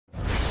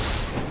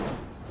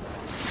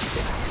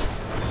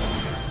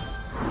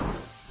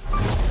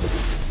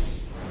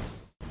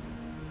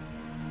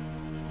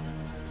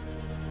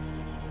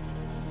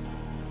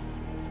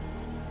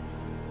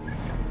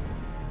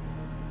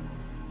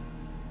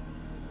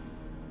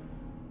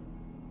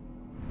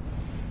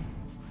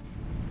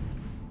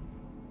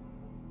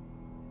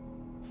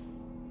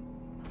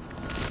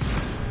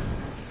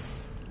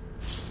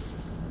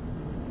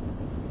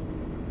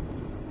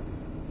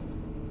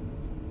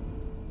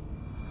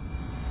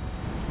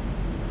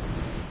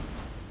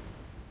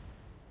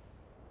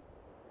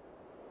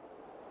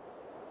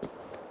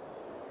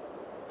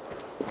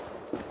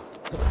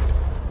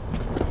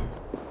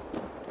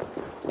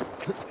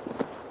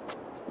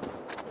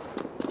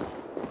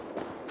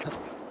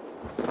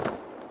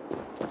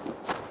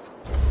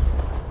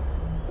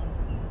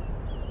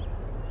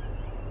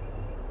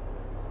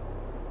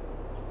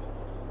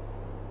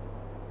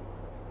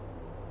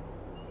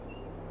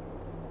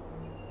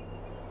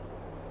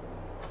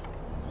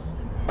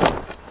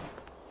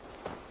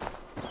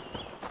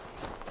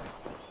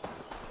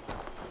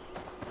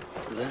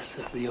this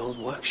is the old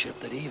workshop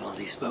that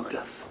Ivaldi spoke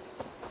of.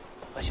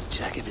 I should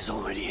check if he's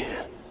already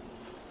here.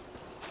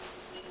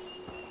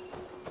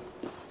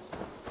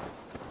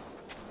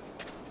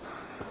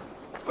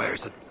 Where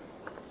is it?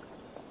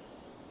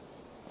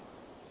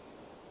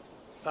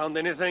 Found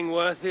anything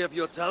worthy of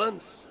your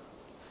talents?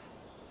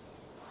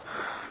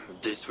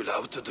 This will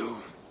have to do.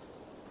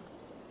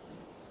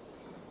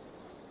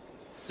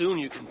 Soon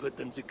you can put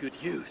them to good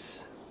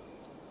use.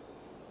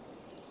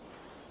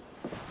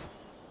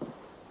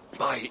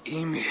 By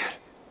Ymir.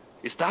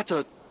 Is that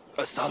a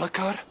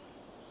Salakar?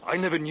 I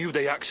never knew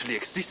they actually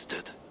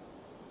existed.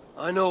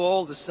 I know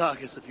all the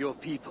sagas of your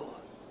people,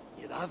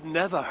 yet I've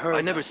never heard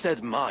I never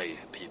said my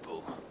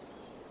people.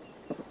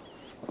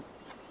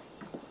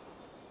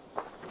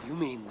 You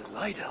mean the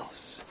Light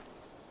Elves?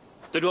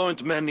 There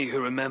aren't many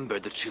who remember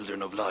the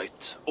Children of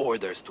Light, or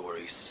their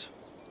stories.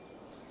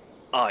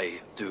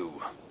 I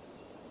do.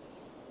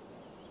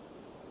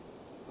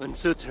 When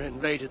Sutter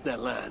invaded their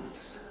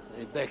lands,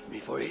 they begged me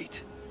for aid.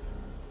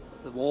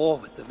 But the war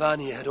with the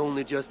Vanir had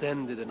only just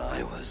ended and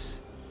I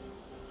was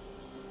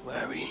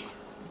wary.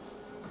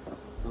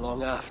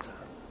 Long after,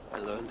 I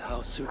learned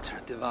how Sutter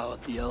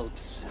devoured the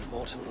elves'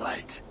 immortal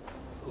light,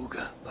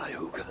 Uga by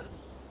Uga.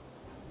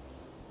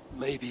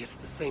 Maybe it's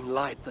the same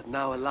light that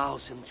now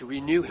allows him to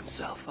renew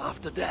himself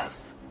after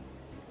death.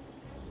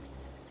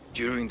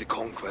 During the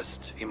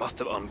conquest, he must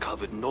have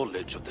uncovered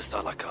knowledge of the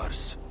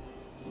Salakars.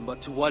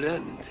 But to what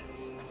end?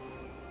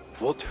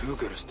 What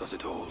Hugers does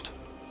it hold?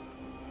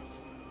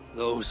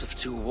 Those of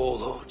two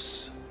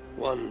warlords.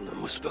 One a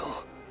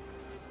Muspel,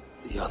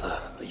 the other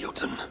a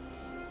Jotun.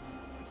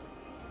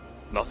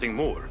 Nothing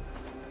more?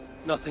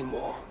 Nothing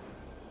more.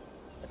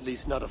 At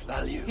least not of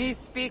value. He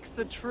speaks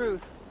the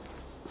truth.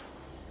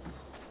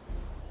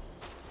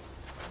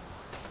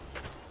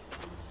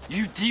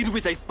 You deal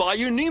with a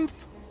fire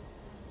nymph?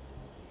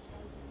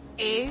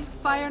 A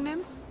fire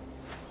nymph?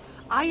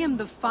 I am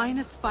the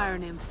finest fire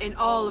nymph in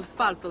all of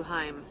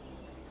Svartalheim.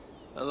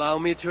 Allow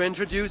me to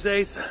introduce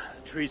Asa,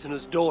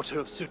 treasonous daughter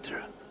of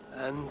Sutter,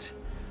 and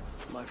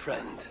my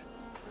friend.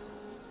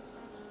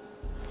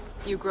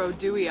 You grow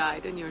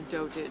dewy-eyed in your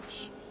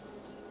dotage.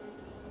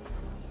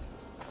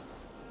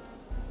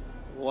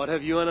 What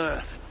have you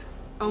unearthed?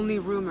 Only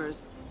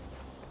rumors.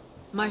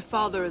 My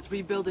father is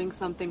rebuilding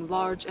something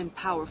large and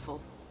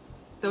powerful,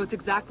 though its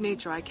exact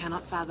nature I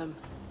cannot fathom.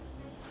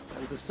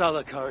 And the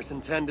Salakar is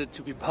intended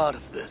to be part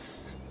of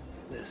this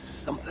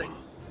something.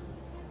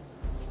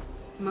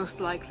 Most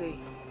likely.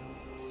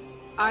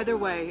 Either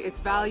way, its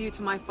value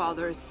to my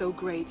father is so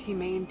great he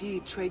may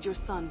indeed trade your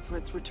son for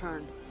its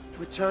return.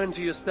 Return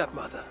to your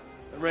stepmother.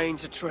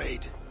 Arrange a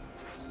trade.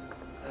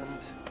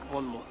 And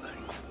one more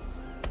thing.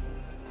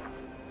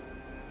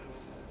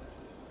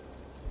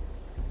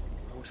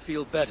 I would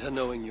feel better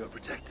knowing you're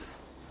protected.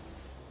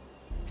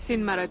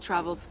 Sinmara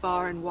travels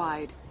far and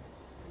wide,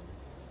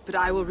 but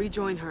I will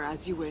rejoin her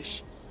as you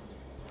wish.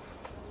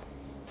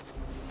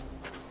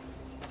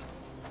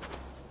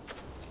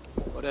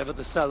 Whatever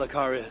the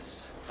Salakar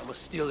is, I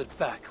must steal it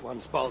back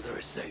once Baldur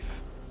is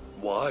safe.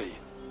 Why?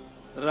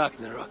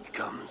 Ragnarök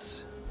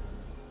comes.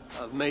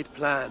 I've made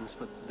plans,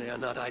 but they are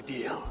not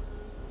ideal.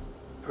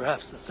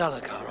 Perhaps the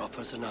Salakar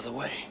offers another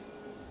way.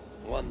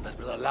 One that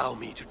will allow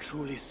me to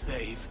truly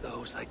save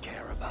those I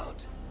care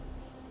about.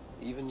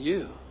 Even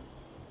you.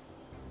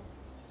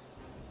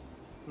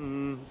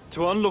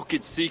 To unlock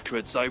its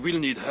secrets, I will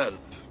need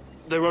help.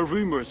 There are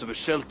rumors of a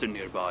shelter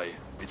nearby.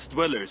 Its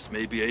dwellers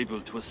may be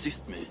able to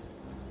assist me.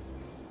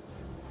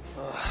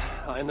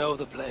 I know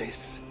the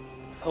place.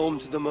 Home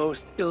to the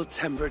most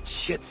ill-tempered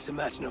shits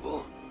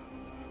imaginable.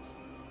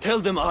 Tell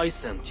them I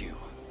sent you.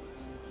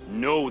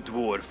 No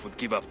dwarf would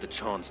give up the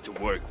chance to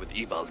work with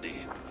Ivaldi.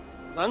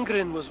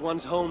 Langren was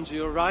once home to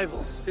your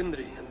rivals,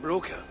 Sindri and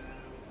Broka.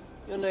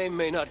 Your name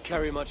may not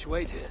carry much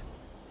weight here.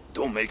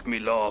 Don't make me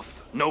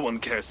laugh. No one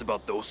cares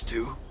about those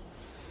two.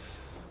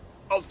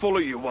 I'll follow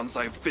you once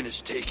I've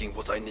finished taking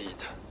what I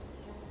need.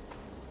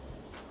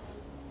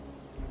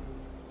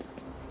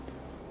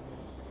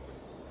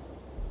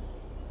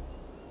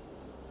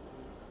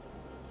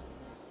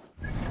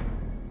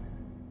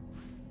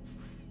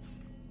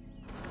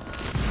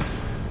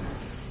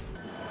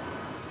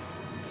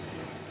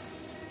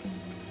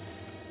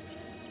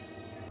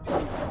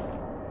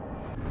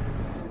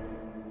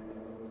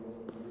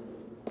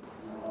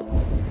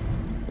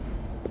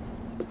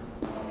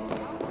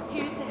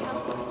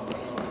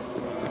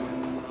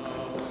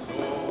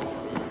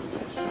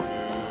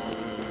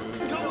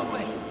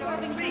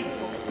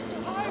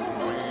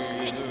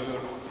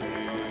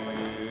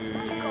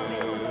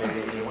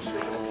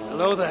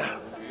 Hello there.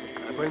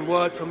 I bring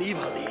word from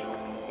Ivaldi.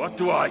 What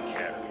do I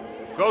care?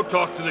 Go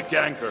talk to the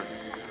Ganger.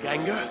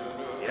 Ganger?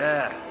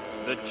 Yeah,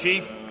 the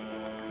chief.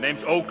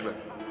 Name's Oakland.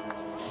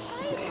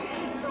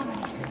 So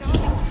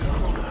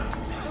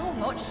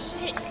much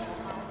shit.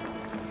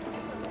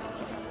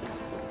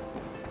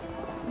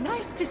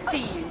 Nice to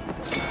see you.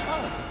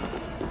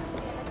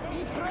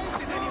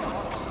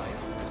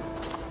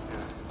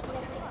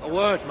 A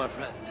word, my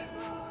friend.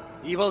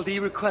 Ivaldi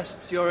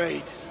requests your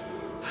aid.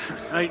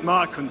 Ain't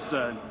my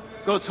concern.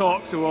 Go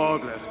talk to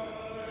Ogler.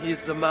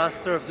 He's the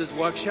master of this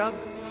workshop?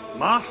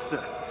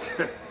 Master?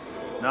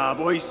 Nah,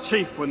 boy, he's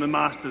chief when the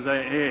masters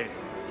ain't here.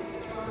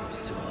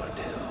 Close to our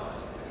hill.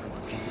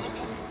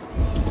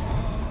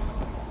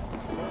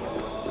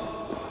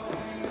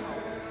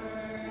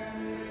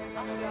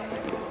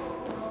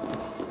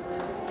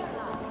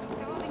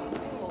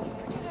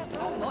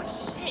 So much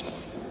shit.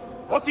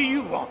 What do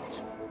you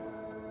want?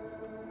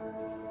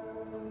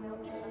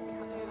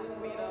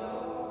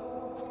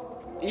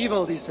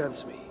 Ivaldi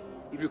sends me.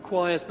 He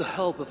requires the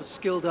help of a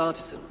skilled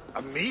artisan.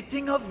 A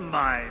meeting of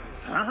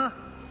minds, huh?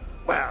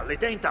 Well,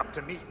 it ain't up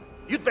to me.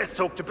 You'd best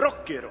talk to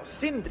Brokkr or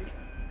Sindri.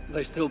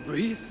 They still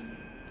breathe?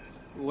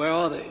 Where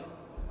are they?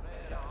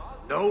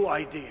 No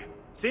idea.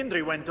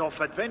 Sindri went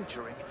off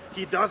adventuring.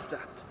 He does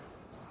that.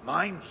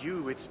 Mind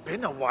you, it's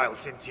been a while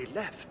since he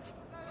left.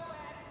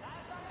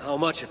 How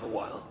much of a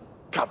while?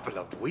 Couple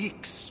of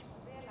weeks.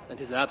 And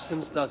his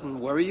absence doesn't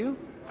worry you?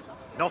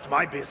 Not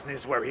my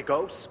business where he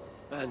goes.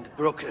 And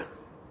Brokkr?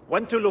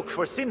 Went to look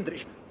for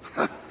Sindri.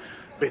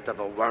 Bit of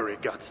a worry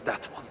guts,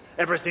 that one.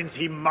 Ever since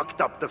he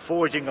mucked up the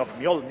forging of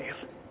Mjolnir.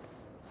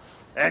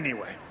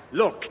 Anyway,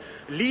 look,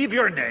 leave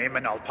your name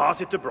and I'll pass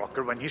it to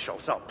Brokkr when he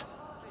shows up.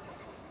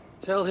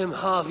 Tell him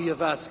Harvey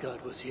of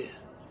Asgard was here.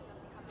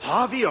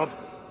 Harvey of...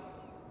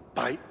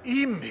 by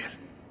Ymir?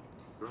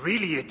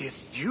 Really, it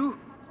is you?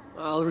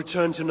 I'll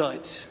return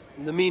tonight.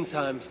 In the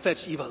meantime,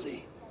 fetch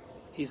Ivaldi.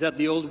 He's at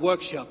the old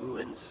workshop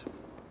ruins.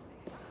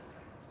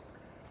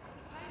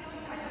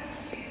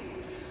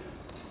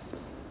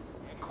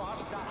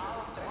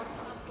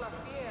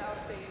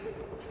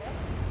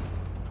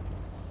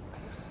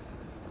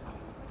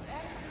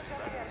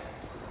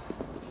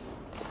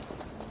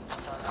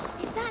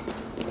 Is that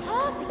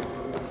Harvey?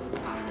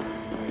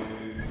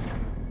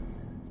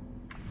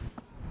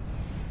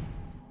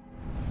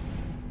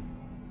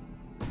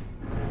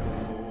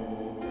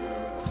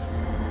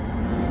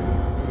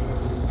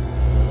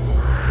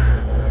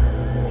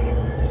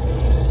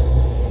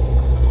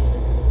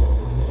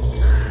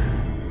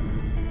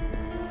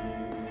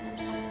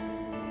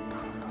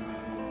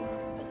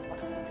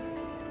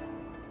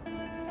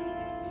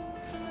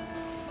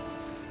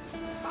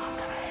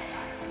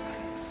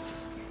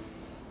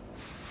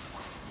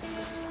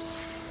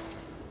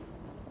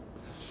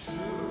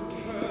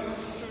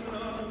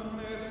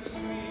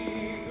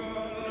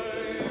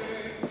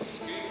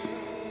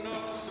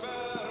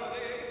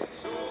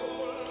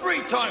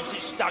 3 times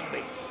it stung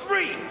me.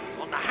 3!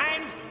 On the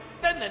hand,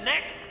 then the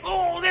neck,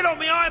 oh, then on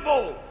my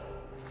eyeball!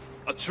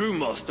 A true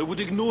master would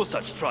ignore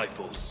such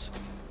trifles.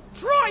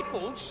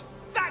 Trifles?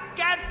 That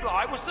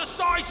gadfly was the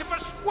size of a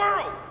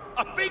squirrel!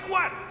 A big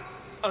one!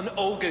 An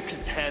ogre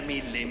can tear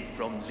me limb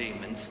from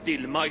limb, and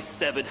still my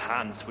severed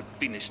hands would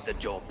finish the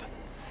job.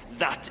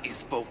 That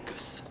is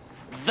focus.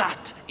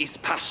 That is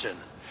passion.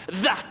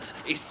 That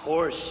is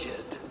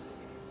horseshit.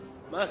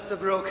 Master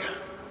Brokkr,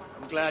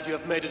 I'm glad you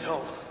have made it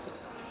home.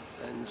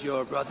 And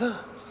your brother?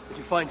 Did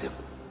you find him?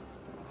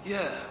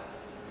 Yeah.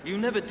 You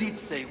never did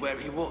say where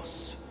he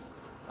was.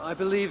 I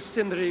believe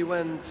Sindri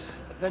went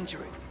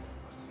adventuring.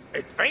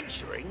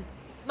 Adventuring?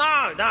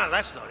 No,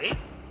 that's not it.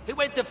 He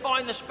went to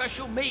find the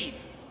special mead.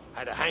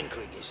 Had a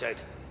hankering, he said.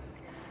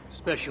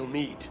 Special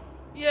mead?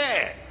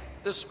 Yeah,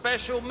 the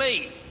special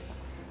mead.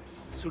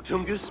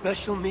 Sutunga's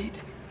special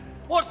mead?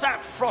 What's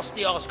that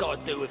frosty arse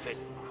got to do with it?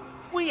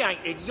 We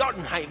ain't in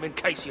Jotunheim, in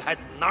case you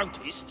hadn't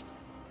noticed.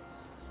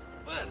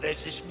 Well,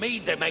 there's this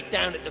mead they make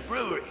down at the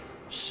brewery.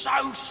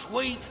 So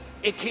sweet,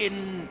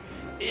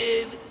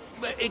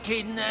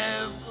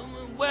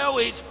 well,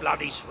 it's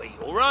bloody sweet,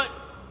 all right?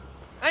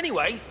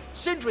 Anyway,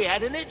 Sindri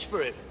had an itch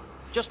for it.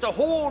 Just a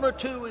horn or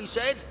two, he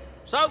said.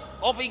 So,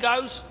 off he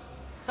goes.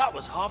 That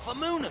was half a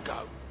moon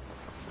ago.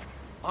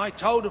 I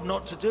told him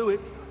not to do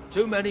it.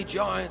 Too many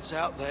giants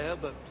out there,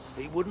 but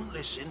he wouldn't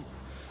listen.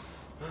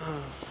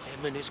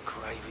 Him and his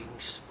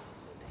cravings.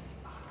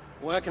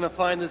 Where can I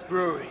find this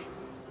brewery?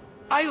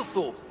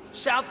 Aylthorpe,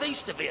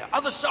 southeast of here,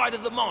 other side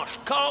of the marsh.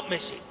 Can't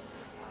miss it.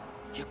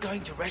 You're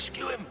going to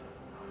rescue him?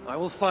 I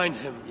will find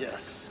him,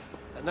 yes.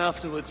 And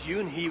afterwards, you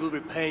and he will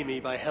repay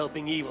me by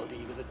helping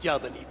Ivaldi with the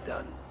job I need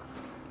done.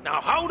 Now,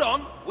 hold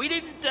on. We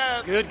didn't,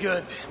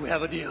 Good. We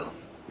have a deal.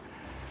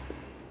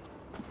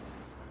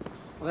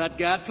 That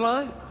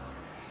gadfly?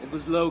 It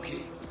was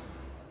Loki.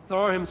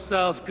 Thor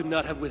himself could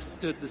not have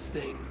withstood the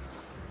sting.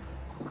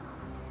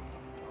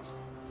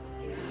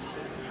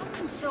 How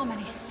can so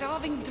many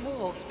starving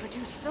dwarves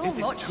produce so Is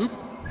it much? too-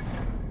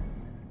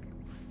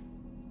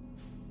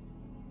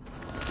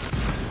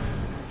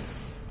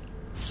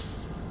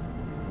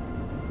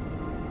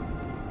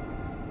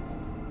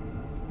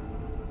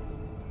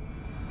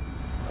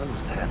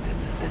 Understand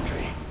it to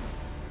Sindri.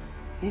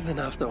 Even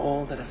after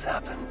all that has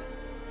happened,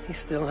 he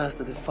still has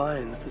the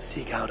defiance to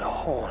seek out a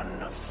horn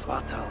of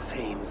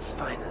Svartalfheim's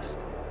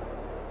finest.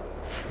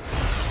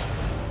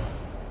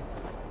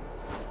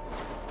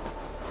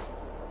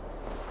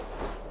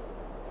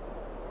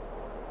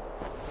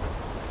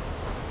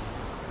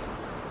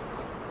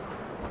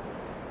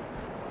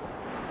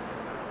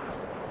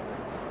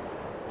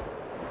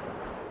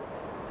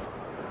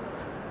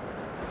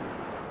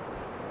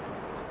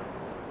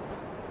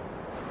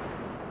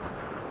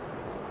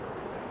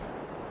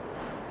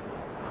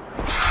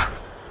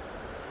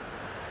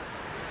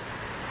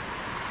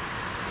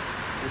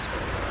 This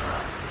one,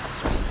 the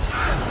sweet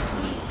smell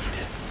of mead,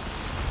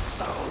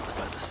 fouled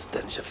by the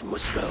stench of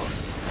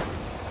muspels.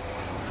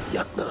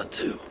 Yatna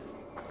too.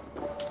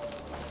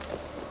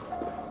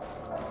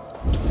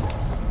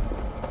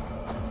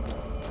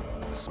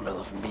 The smell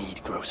of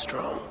mead grows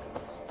strong.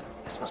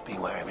 This must be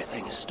where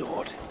everything is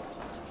stored.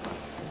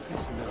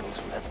 Sindri's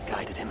nose would have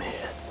guided him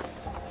here.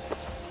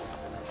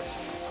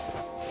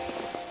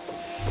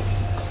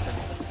 I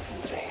sense that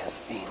Sindri has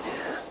been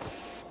here.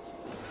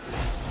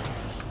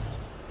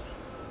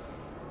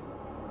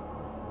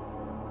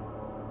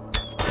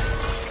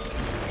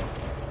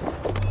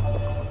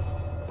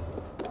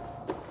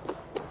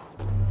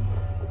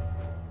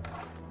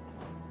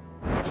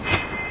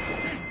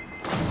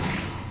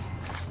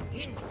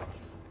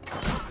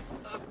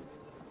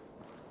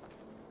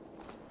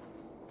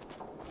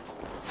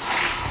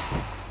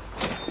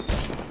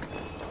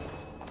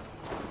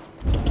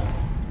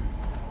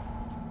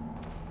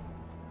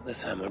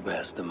 This hammer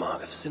bears the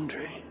mark of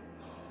Sindri,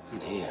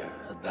 and here,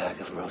 a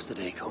bag of roasted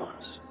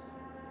acorns.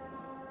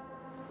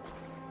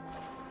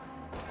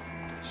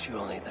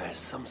 Surely there is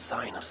some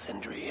sign of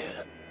Sindri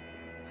here.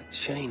 A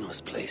chain was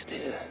placed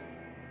here.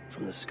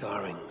 From the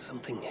scarring,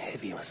 something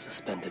heavy was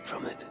suspended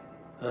from it.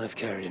 I've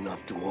carried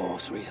enough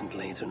dwarves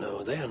recently to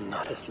know they are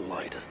not as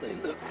light as they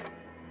look.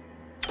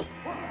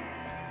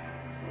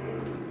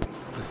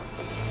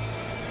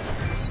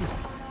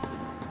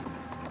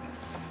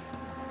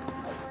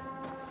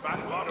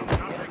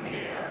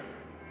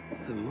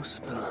 The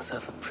Muspels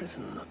have a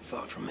prison not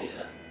far from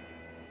here.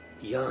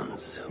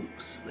 Jan's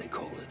Hus, they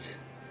call it.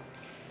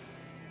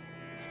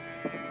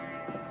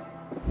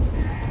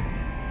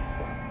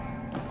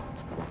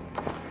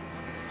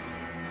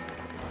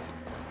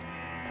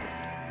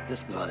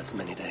 This blood is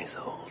many days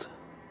old.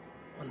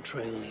 One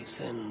trail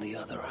leads in, the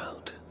other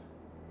out.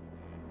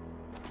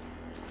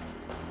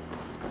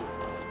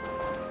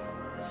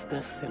 Is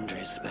this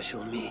Sindri's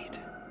special mead?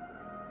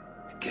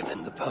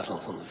 Given the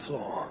puddles on the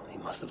floor, he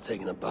must have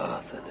taken a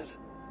bath in it.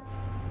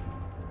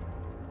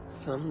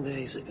 Some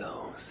days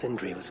ago,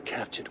 Sindri was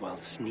captured while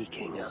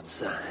sneaking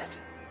outside.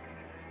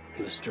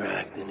 He was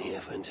dragged in here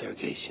for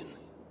interrogation.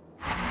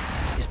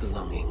 His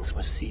belongings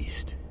were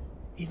seized.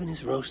 Even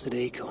his roasted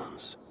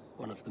acorns,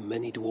 one of the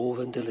many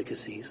dwarven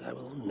delicacies I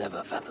will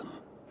never fathom.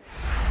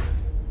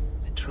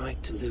 They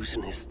tried to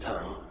loosen his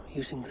tongue,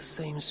 using the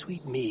same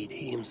sweet mead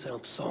he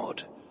himself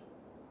sought.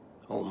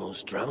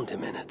 Almost drowned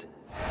him in it.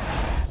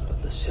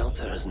 But the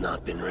shelter has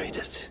not been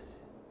raided.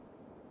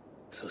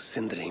 So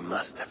Sindri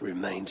must have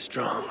remained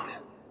strong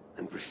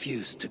and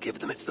refused to give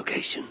them its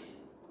location.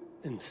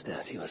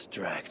 Instead, he was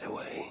dragged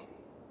away.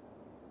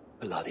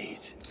 Bloodied,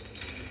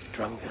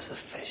 drunk as a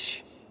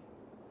fish,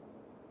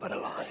 but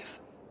alive.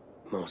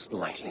 Most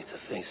likely to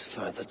face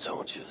further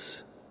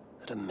tortures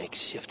at a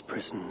makeshift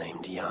prison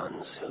named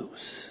Jan's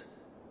Hus.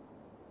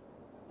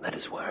 That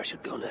is where I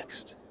should go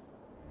next.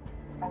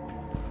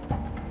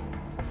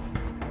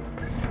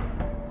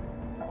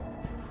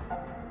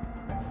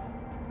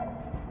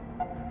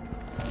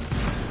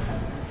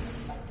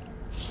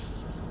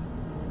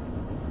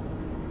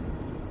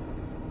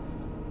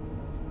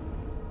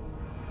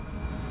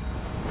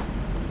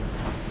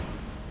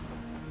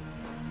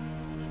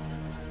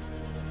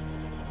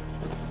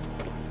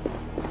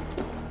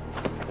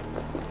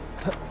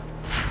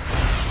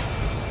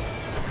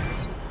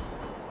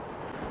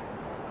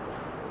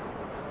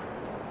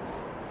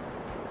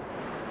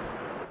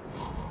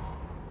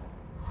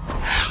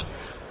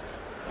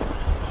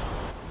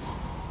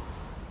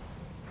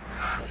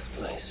 This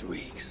place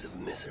reeks of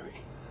misery.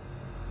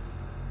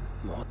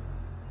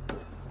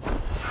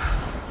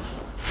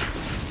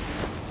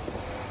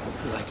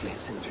 It's likely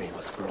Sindri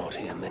was brought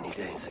here many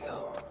days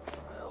ago.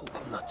 I hope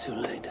I'm not too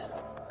late.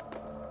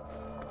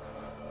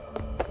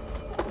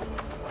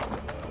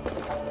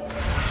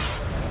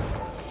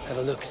 Have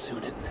a look,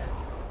 Sunan.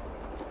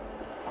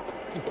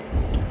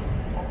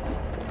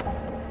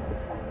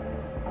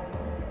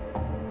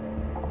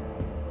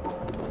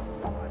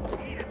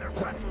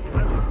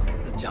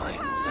 The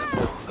giants have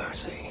no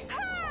mercy.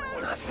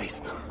 When I face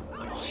them,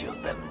 I will show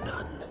them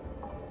none.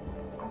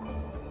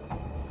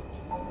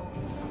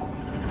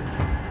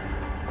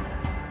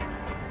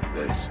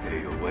 Best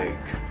stay awake.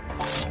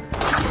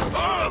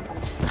 Help!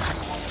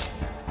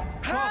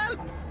 Help!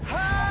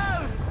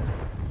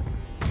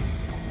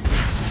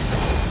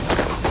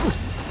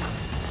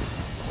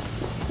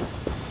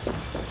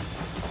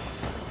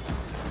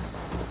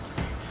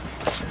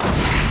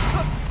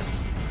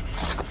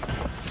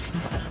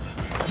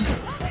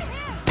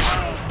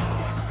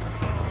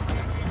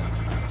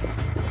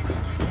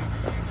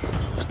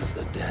 Most of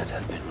the dead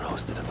have been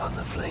roasted upon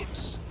the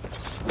flames.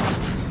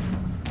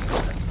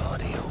 That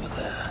body over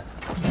there.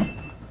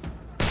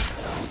 I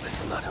hope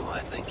it's not who I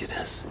think it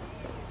is.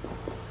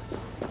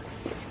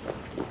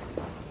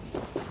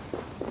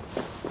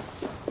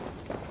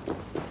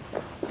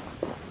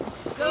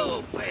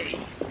 Go away!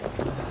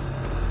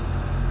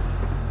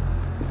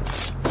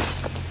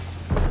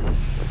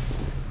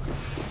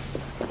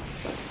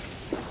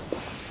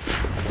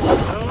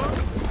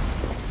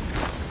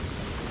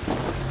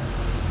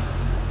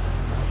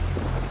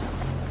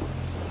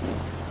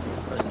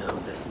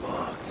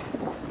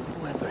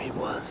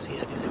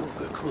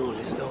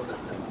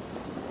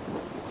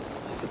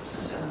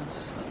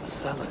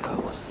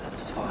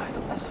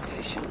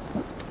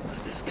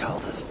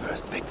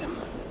 item.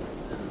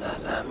 And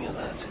that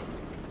amulet.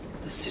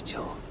 The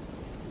sigil.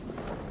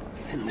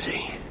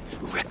 Sindri,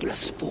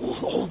 reckless fool,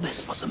 all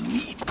this was a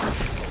meat. Oh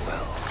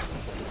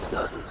well, it is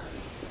done.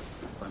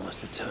 I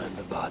must return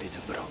the body to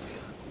Brokke.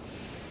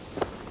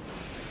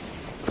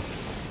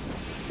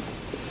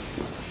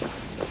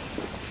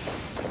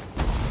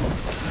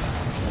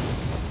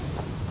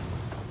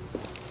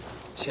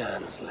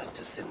 Chance led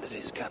to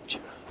Sindri's capture.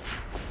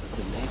 But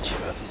the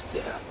nature of his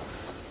death,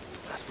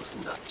 that was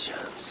not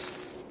chance.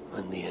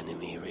 When the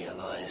enemy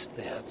realized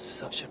they had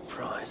such a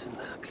prize in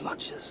their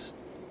clutches.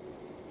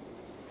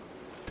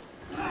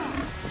 Woven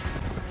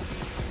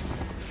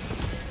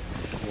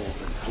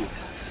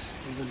hookahs,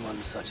 even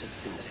one such as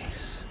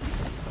Sindri's,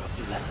 are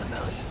of lesser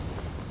value.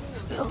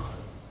 Still,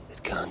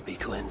 it can't be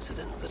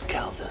coincidence that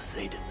Kalda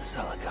sated the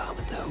Salakar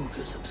with the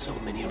hookahs of so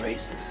many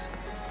races.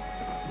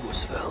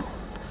 Muspel,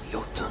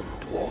 Jotun,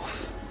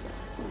 Dwarf,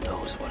 who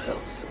knows what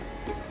else.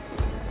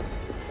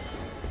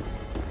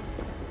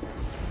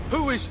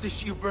 Who is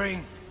this you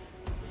bring?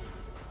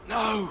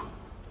 No!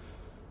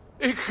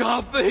 It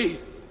can't be!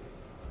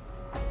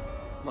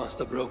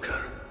 Master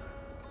Broker,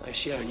 I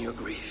share in your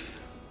grief.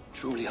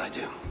 Truly I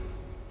do.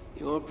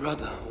 Your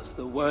brother was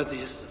the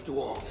worthiest of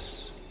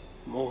dwarves.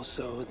 More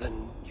so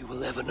than you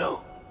will ever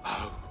know.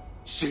 Oh,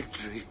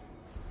 Sindri.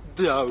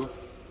 No.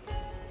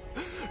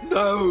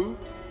 No!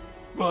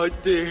 My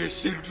dear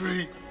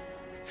Sindri.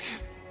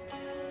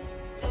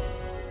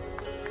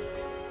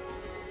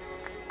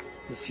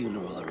 The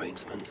funeral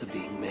arrangements are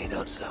being made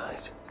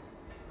outside.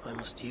 I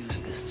must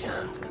use this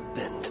chance to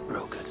bend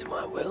Broker to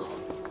my will.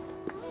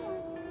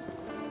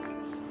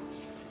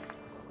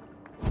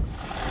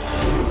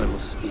 I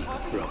must speak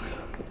with Broker.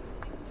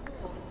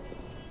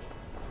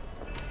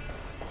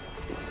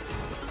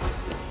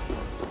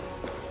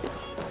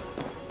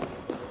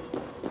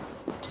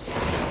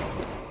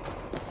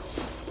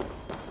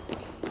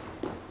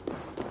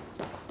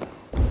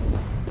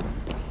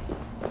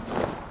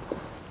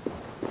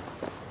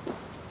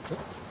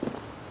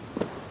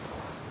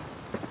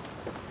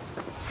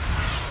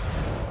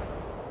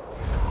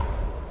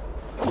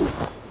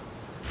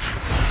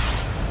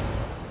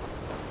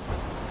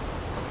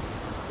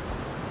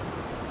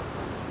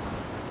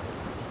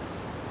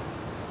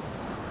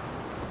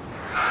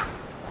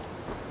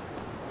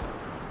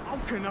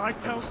 Can I I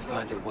tell must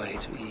find a way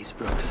to ease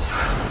Broker's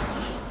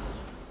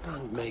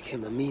and make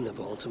him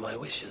amenable to my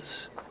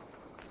wishes.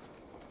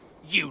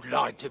 You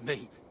lied to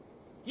me.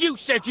 You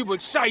said you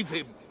would save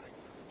him.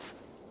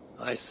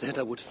 I said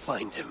I would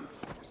find him.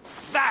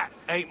 That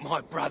ain't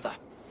my brother.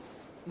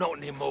 Not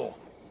anymore.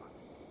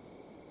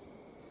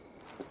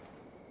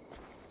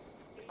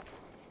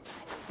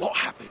 What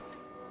happened?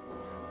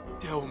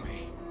 Tell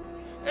me.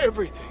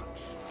 Everything.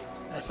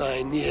 As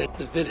I neared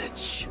the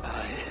village,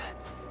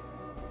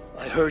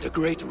 I heard a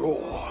great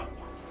roar,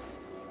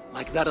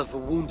 like that of a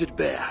wounded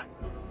bear.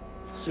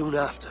 Soon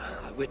after,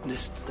 I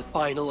witnessed the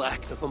final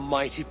act of a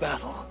mighty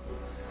battle.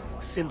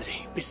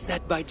 Sindri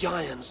beset by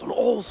giants on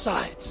all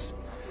sides.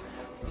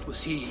 It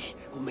was he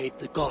who made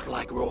the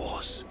godlike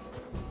roars.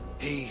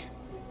 He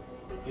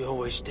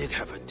always did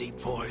have a deep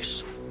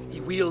voice. He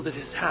wielded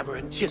his hammer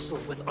and chisel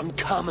with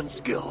uncommon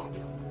skill.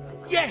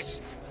 Yes!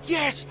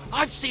 Yes!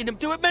 I've seen him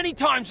do it many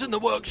times in the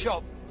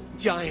workshop.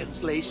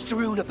 Giants lay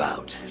strewn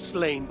about,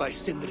 slain by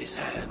Sindri's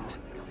hand.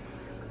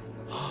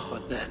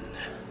 But then,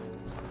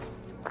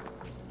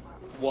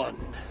 one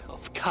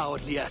of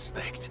cowardly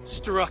aspect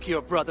struck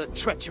your brother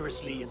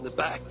treacherously in the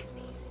back.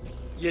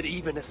 Yet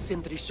even as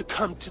Sindri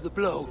succumbed to the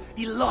blow,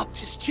 he lobbed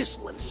his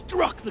chisel and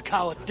struck the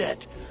coward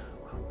dead,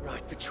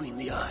 right between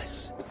the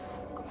eyes.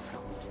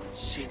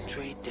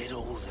 Sindri did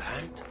all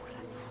that?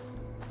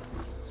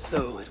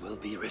 So it will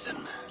be written.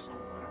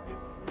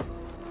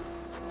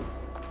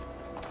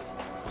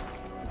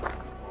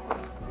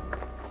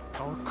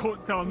 I'll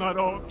cut down that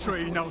oak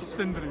tree now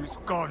Sindri's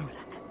gone.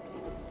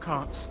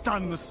 Can't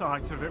stand the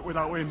sight of it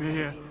without him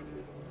here.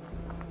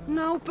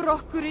 Now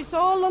Brokkr is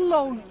all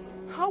alone.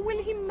 How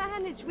will he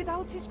manage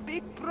without his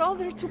big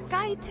brother to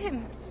guide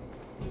him?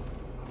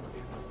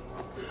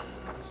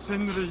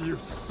 Sindri, you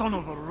son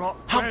of a rock.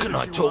 How can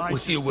I talk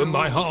with you when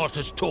my heart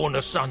is torn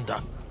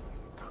asunder?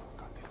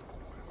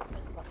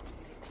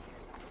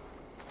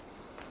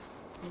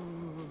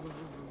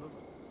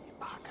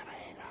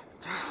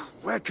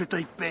 Where could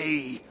they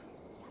be?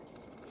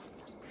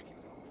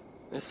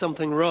 There's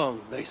something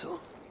wrong, Basil.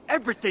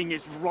 Everything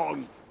is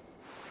wrong.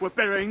 We're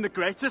burying the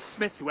greatest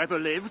smith who ever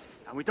lived,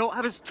 and we don't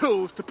have his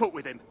tools to put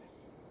with him.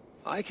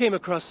 I came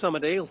across some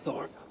at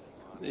Aylthorpe.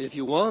 If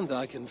you want,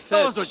 I can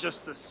fetch... Those are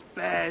just the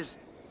spares.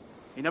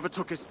 He never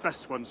took his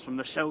best ones from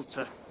the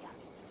shelter.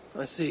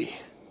 I see.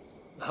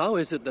 How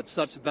is it that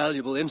such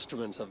valuable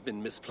instruments have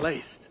been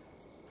misplaced?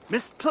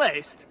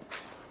 Misplaced?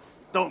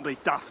 Don't be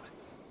daft.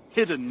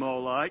 Hidden, more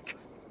like.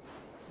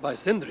 By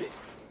Sindri?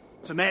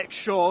 To make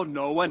sure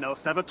no one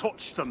else ever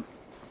touched them.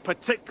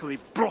 Particularly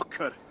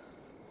Brokkr.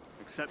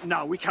 Except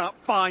now we can't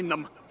find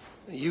them.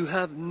 You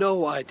have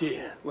no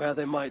idea where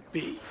they might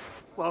be.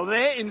 Well,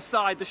 they're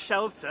inside the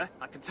shelter,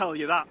 I can tell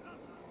you that.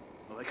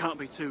 Well, they can't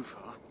be too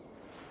far.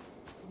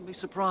 Wouldn't be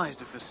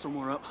surprised if there's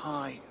somewhere up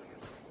high.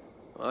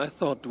 I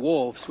thought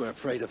dwarves were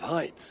afraid of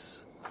heights.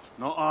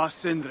 Not our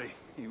Sindri.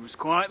 He was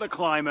quite the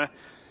climber.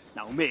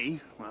 Now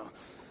me, well,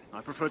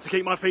 I prefer to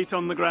keep my feet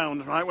on the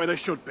ground, right where they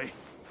should be.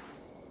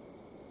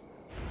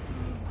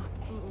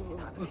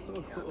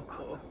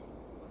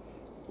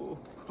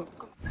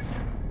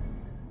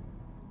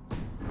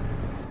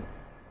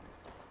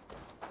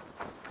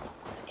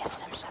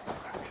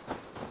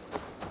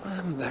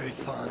 I'm very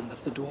fond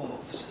of the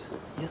dwarves,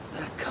 yet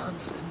their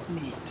constant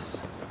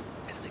needs.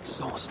 It is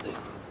exhausting.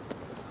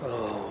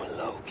 Oh,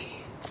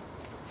 Loki.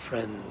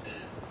 Friend,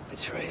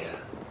 betrayer.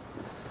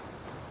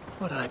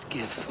 What I'd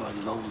give for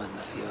a moment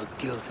of your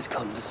gilded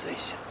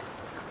conversation.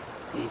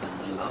 Even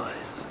the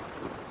lies.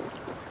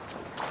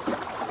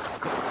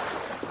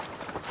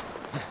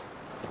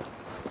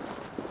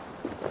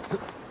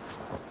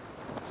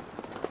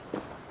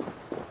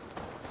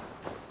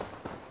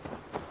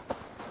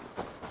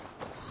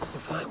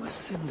 If I was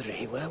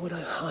Sindri, where would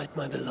I hide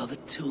my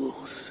beloved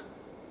tools?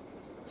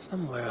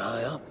 Somewhere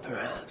high up,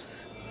 perhaps.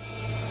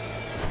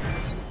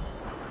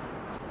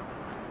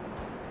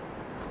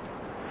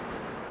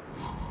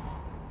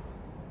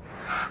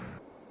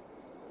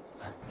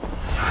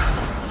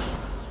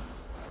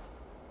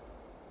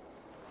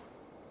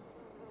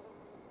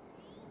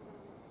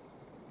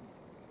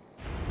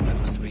 I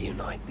must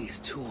reunite these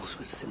tools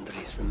with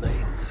Sindri's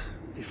remains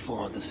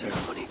before the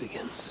ceremony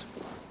begins.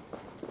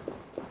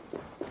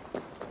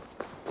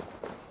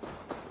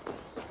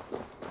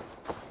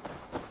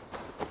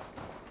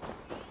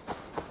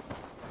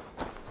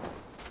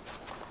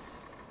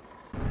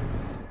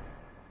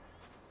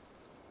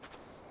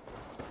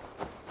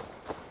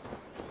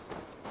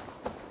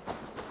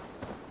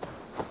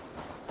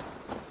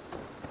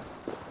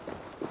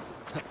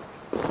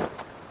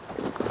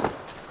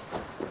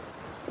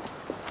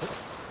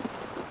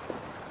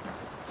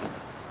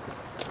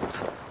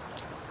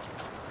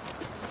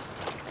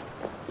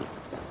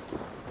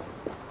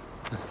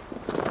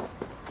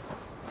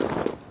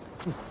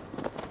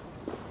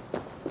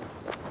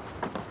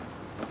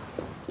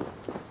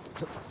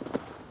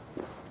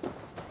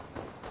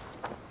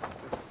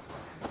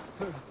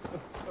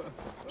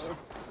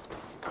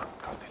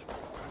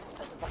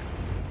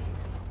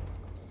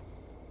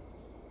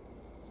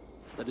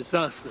 The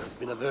disaster has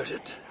been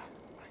averted.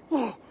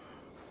 Oh,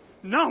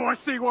 now I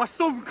see why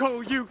some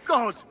call you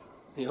God!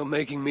 You're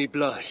making me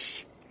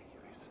blush.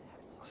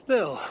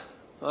 Still,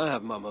 I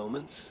have my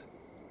moments.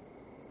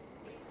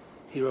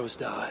 Heroes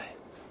die,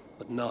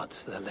 but not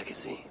their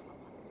legacy.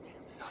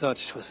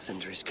 Such was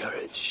Sindri's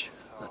courage,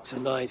 that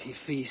tonight he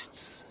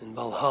feasts in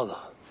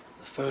Valhalla,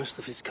 the first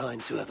of his kind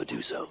to ever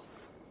do so.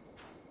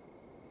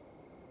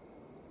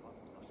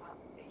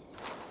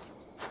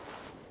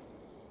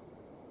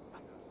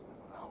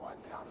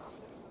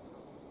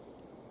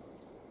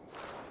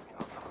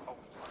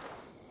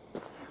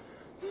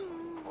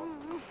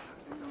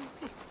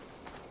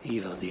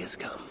 Evil has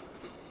come.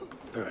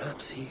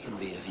 Perhaps he can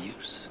be of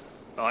use.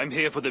 I'm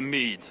here for the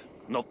mead,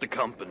 not the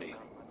company.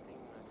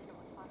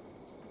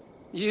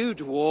 You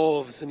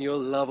dwarves and your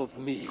love of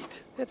mead.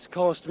 It's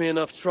caused me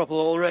enough trouble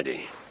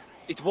already.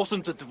 It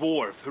wasn't a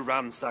dwarf who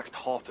ransacked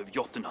half of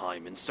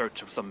Jotunheim in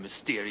search of some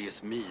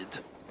mysterious mead.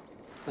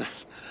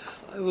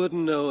 I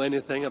wouldn't know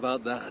anything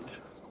about that.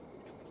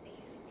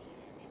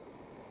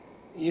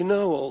 You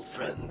know, old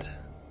friend,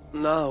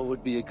 now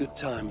would be a good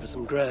time for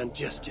some grand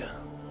gesture.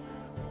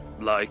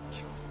 Like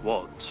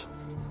what?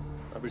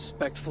 A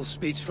respectful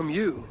speech from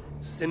you,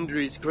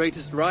 Sindri's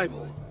greatest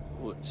rival,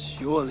 would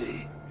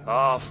surely...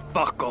 Ah,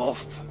 fuck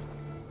off!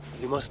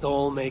 You must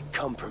all make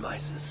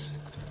compromises.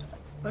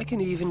 I can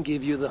even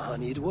give you the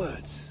honeyed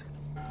words.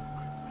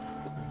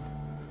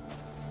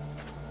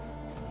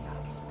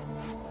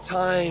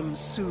 Time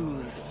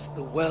soothes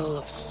the well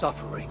of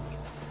suffering,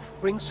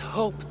 brings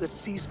hope that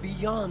sees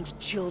beyond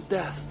chill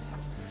death,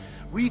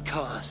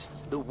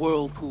 recasts the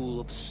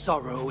whirlpool of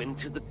sorrow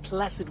into the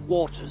placid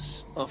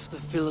waters of the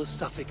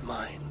philosophic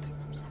mind.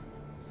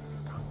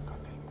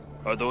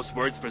 Are those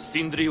words for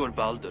Sindri or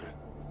Baldur?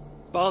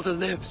 Baldur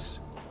lives.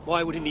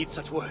 Why would he need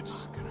such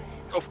words?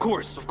 Of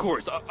course, of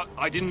course.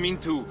 I didn't mean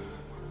to...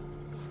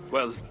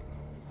 Well,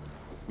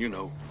 you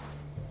know.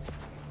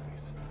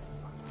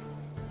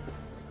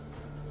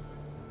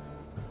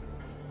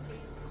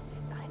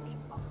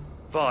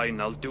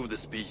 Fine, I'll do the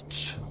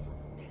speech.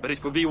 But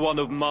it will be one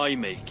of my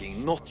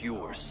making, not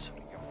yours.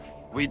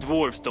 We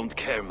dwarves don't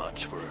care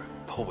much for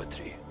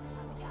poetry.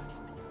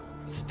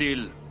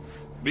 Still,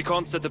 we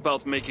can't set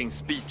about making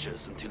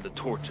speeches until the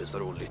torches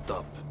are all lit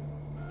up.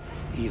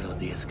 Evil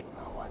is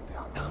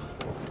come.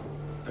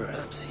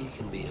 Perhaps he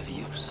can be of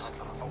use.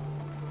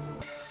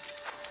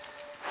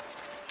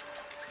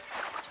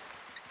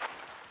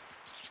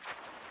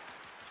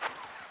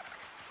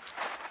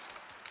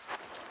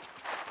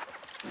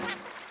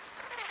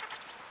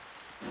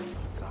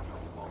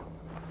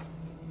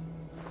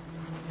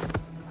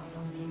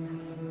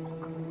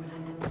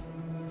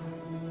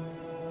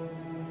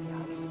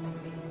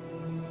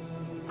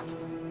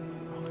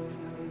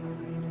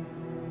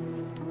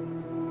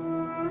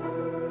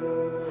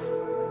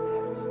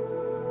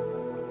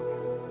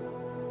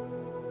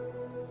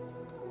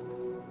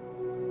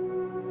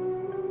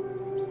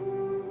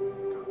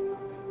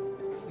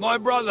 My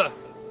brother.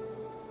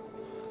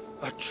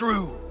 A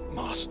true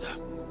master.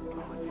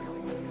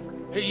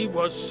 He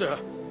was,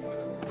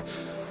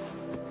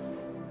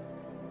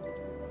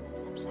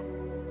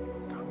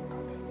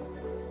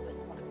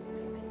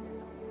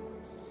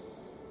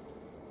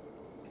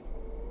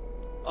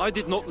 I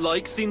did not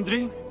like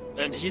Sindri,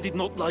 and he did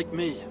not like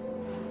me.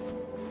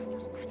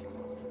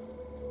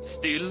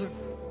 Still,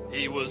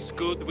 he was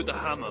good with the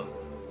hammer,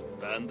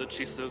 and the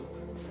chisel,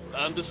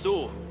 and the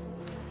saw.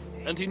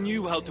 And he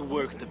knew how to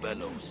work the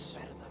bellows.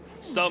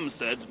 Some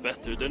said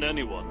better than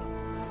anyone.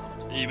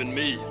 Even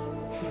me.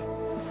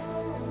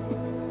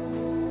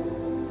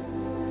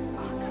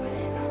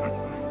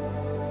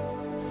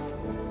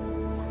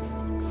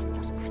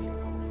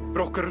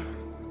 Brocker,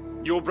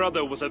 your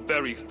brother was a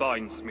very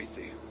fine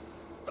smithy.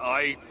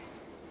 I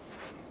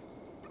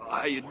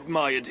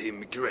admired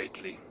him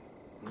greatly.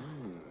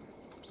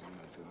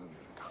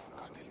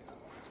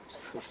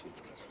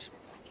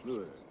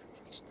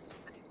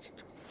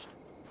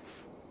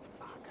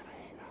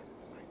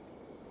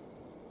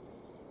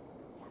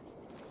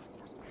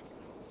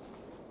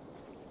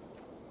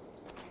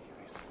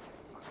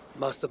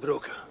 Master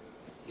Broker,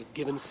 you've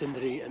given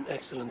Sindri an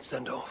excellent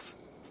send-off.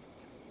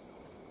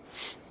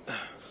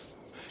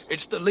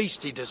 it's the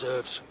least he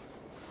deserves.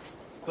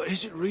 But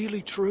is it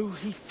really true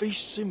he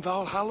feasts in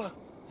Valhalla?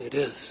 It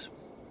is.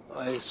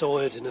 I saw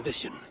it in a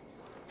vision.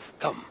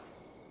 Come.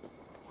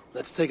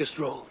 Let's take a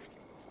stroll.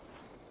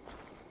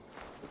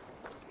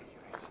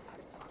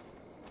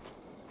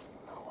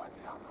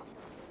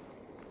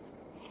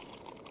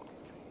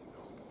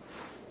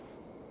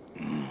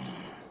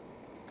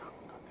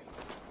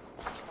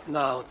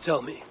 Now,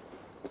 tell me,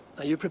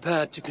 are you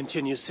prepared to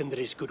continue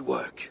Sindri's good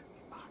work?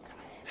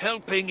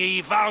 Helping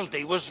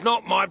Ivaldi was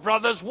not my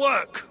brother's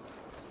work.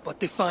 But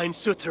the fine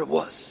Sutra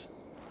was.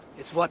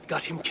 It's what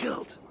got him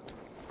killed.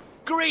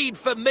 Greed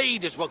for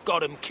mead is what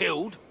got him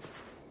killed.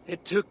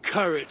 It took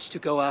courage to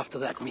go after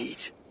that mead.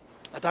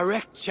 A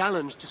direct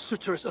challenge to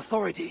Sutra's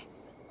authority.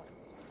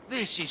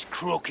 This is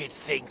crooked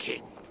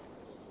thinking.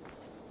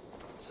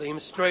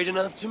 Seems straight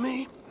enough to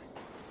me.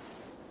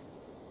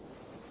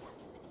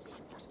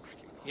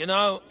 You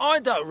know, I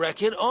don't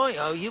reckon I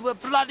owe you a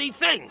bloody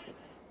thing.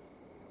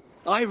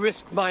 I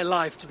risked my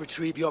life to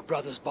retrieve your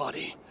brother's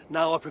body.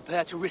 Now I'm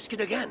prepared to risk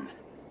it again.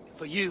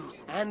 For you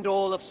and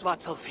all of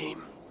Svartalfheim.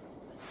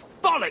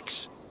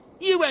 Bollocks!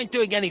 You ain't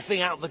doing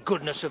anything out of the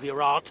goodness of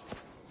your heart.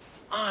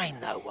 I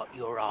know what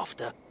you're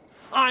after.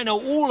 I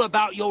know all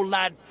about your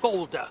lad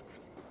Balder.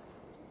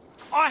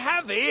 I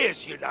have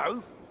ears, you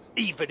know,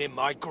 even in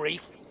my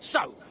grief.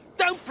 So,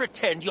 don't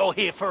pretend you're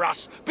here for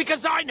us,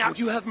 because I know— Would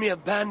you have me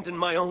abandon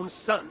my own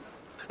son,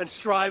 and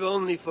strive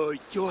only for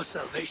your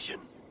salvation?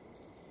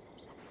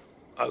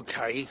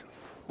 Okay,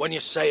 when you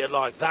say it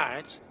like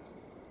that.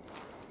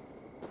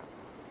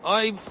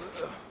 I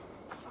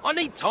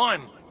need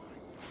time.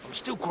 I'm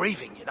still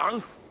grieving, you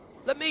know?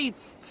 Let me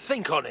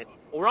think on it,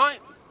 all right?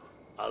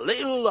 A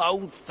little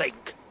old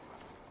think.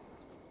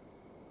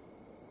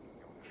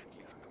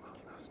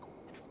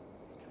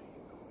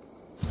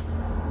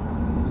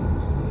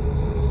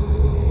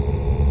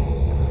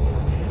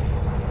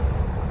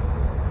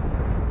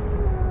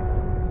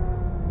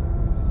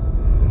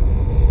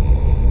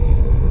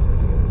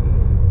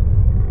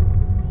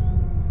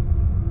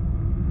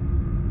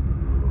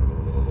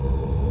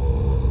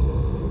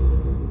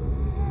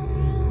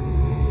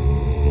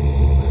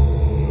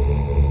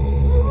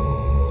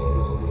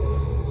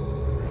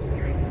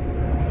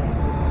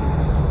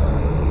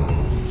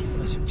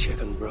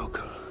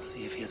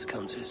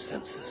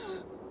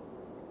 Senses.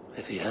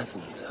 If he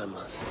hasn't, I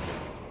must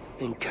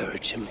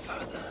encourage him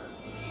further.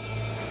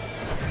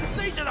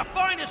 These are the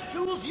finest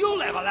tools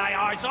you'll ever lay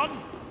eyes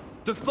on!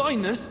 The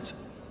finest?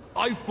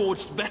 I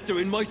forged better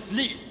in my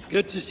sleep.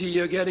 Good to see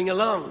you're getting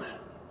along.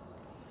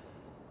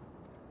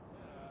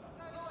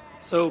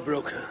 So,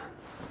 Broker,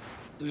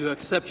 do you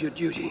accept your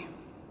duty?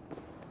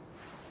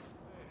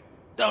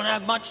 Don't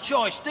have much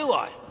choice, do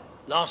I?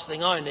 Last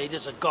thing I need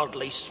is a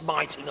godly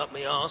smiting up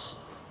my arse.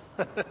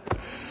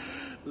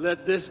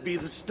 Let this be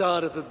the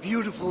start of a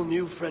beautiful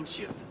new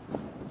friendship.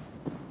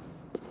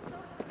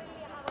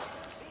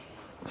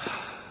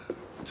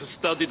 To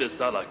study the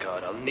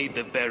Salakar, I'll need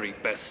the very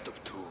best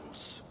of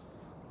tools.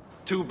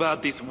 Too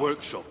bad this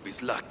workshop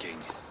is lacking.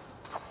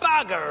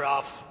 Bugger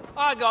off!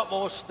 I got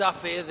more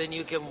stuff here than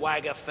you can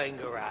wag a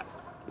finger at.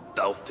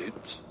 Doubt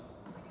it.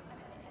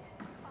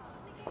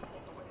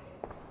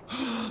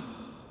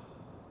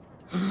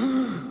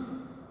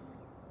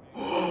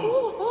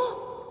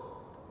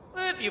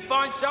 If you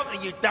find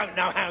something you don't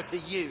know how to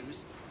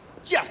use,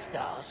 just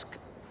ask.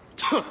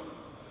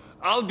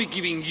 I'll be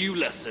giving you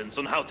lessons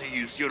on how to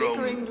use your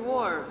Bickering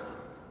dwarves.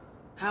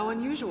 How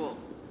unusual.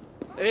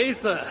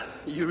 Asa,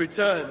 you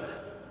return.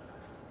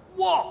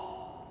 What?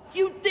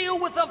 You deal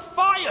with a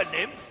fire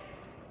nymph?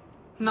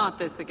 Not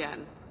this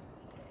again.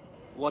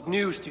 What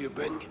news do you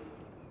bring?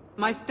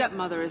 My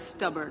stepmother is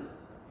stubborn.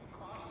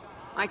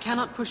 I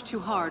cannot push too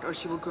hard or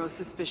she will grow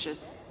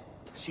suspicious.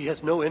 She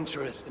has no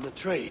interest in a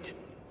trade.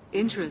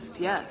 Interest,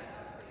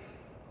 yes.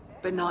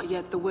 But not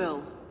yet the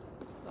will.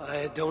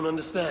 I don't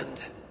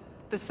understand.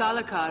 The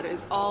Salakar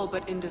is all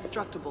but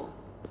indestructible.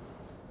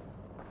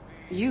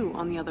 You,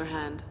 on the other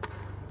hand,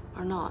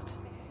 are not.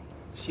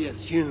 She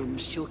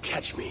assumes she'll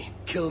catch me,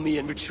 kill me,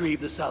 and retrieve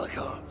the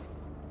Salakar.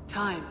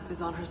 Time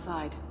is on her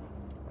side.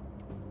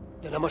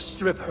 Then I must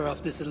strip her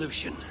of this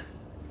illusion.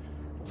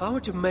 If I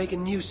were to make a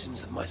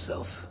nuisance of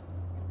myself,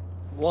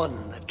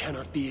 one that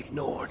cannot be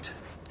ignored.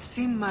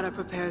 Sinmara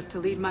prepares to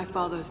lead my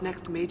father's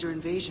next major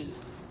invasion.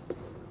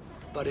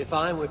 But if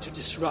I were to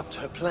disrupt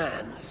her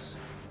plans,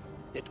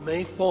 it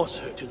may force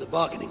her to the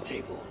bargaining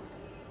table.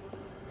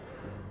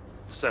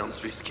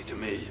 Sounds risky to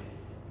me.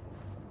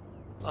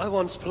 I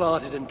once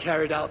plotted and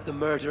carried out the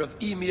murder of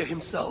Ymir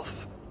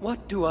himself.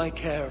 What do I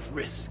care of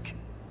risk?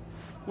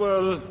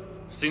 Well,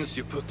 since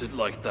you put it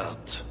like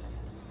that...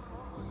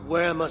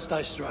 Where must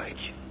I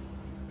strike?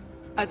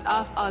 At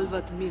Af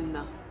Alvat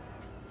Milna,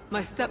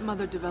 my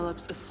stepmother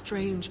develops a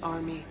strange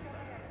army.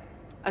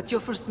 At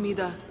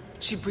Jofursmida,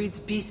 she breeds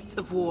beasts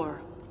of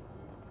war.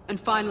 And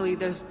finally,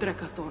 there's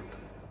Drekathorp,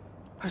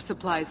 her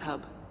supplies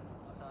hub.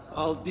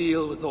 I'll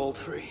deal with all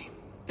three.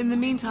 In the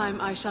meantime,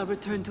 I shall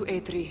return to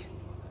Eitri.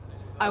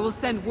 I will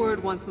send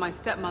word once my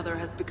stepmother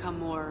has become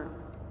more...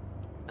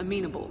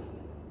 amenable.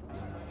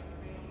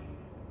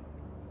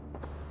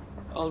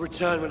 I'll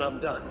return when I'm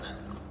done.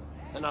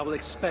 And I will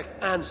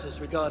expect answers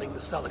regarding the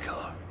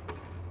Salakar.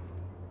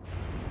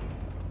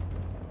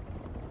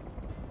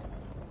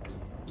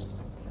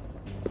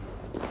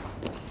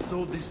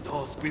 So this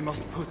task, we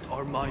must put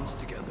our minds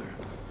together.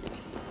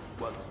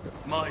 Well,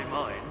 my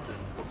mind, and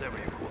whatever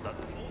you call that.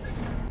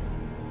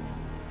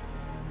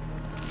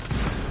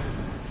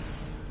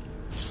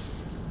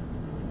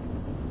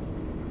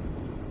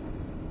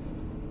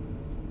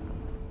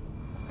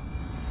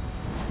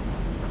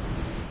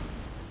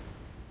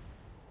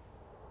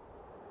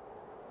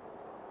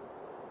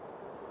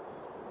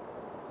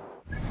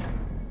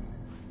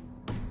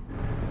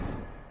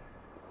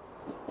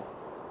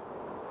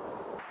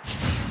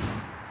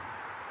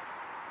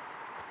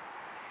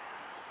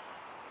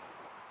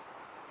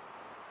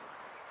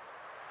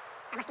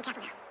 I must be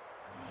careful now.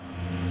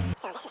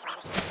 So this is where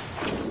the ship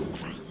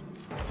is.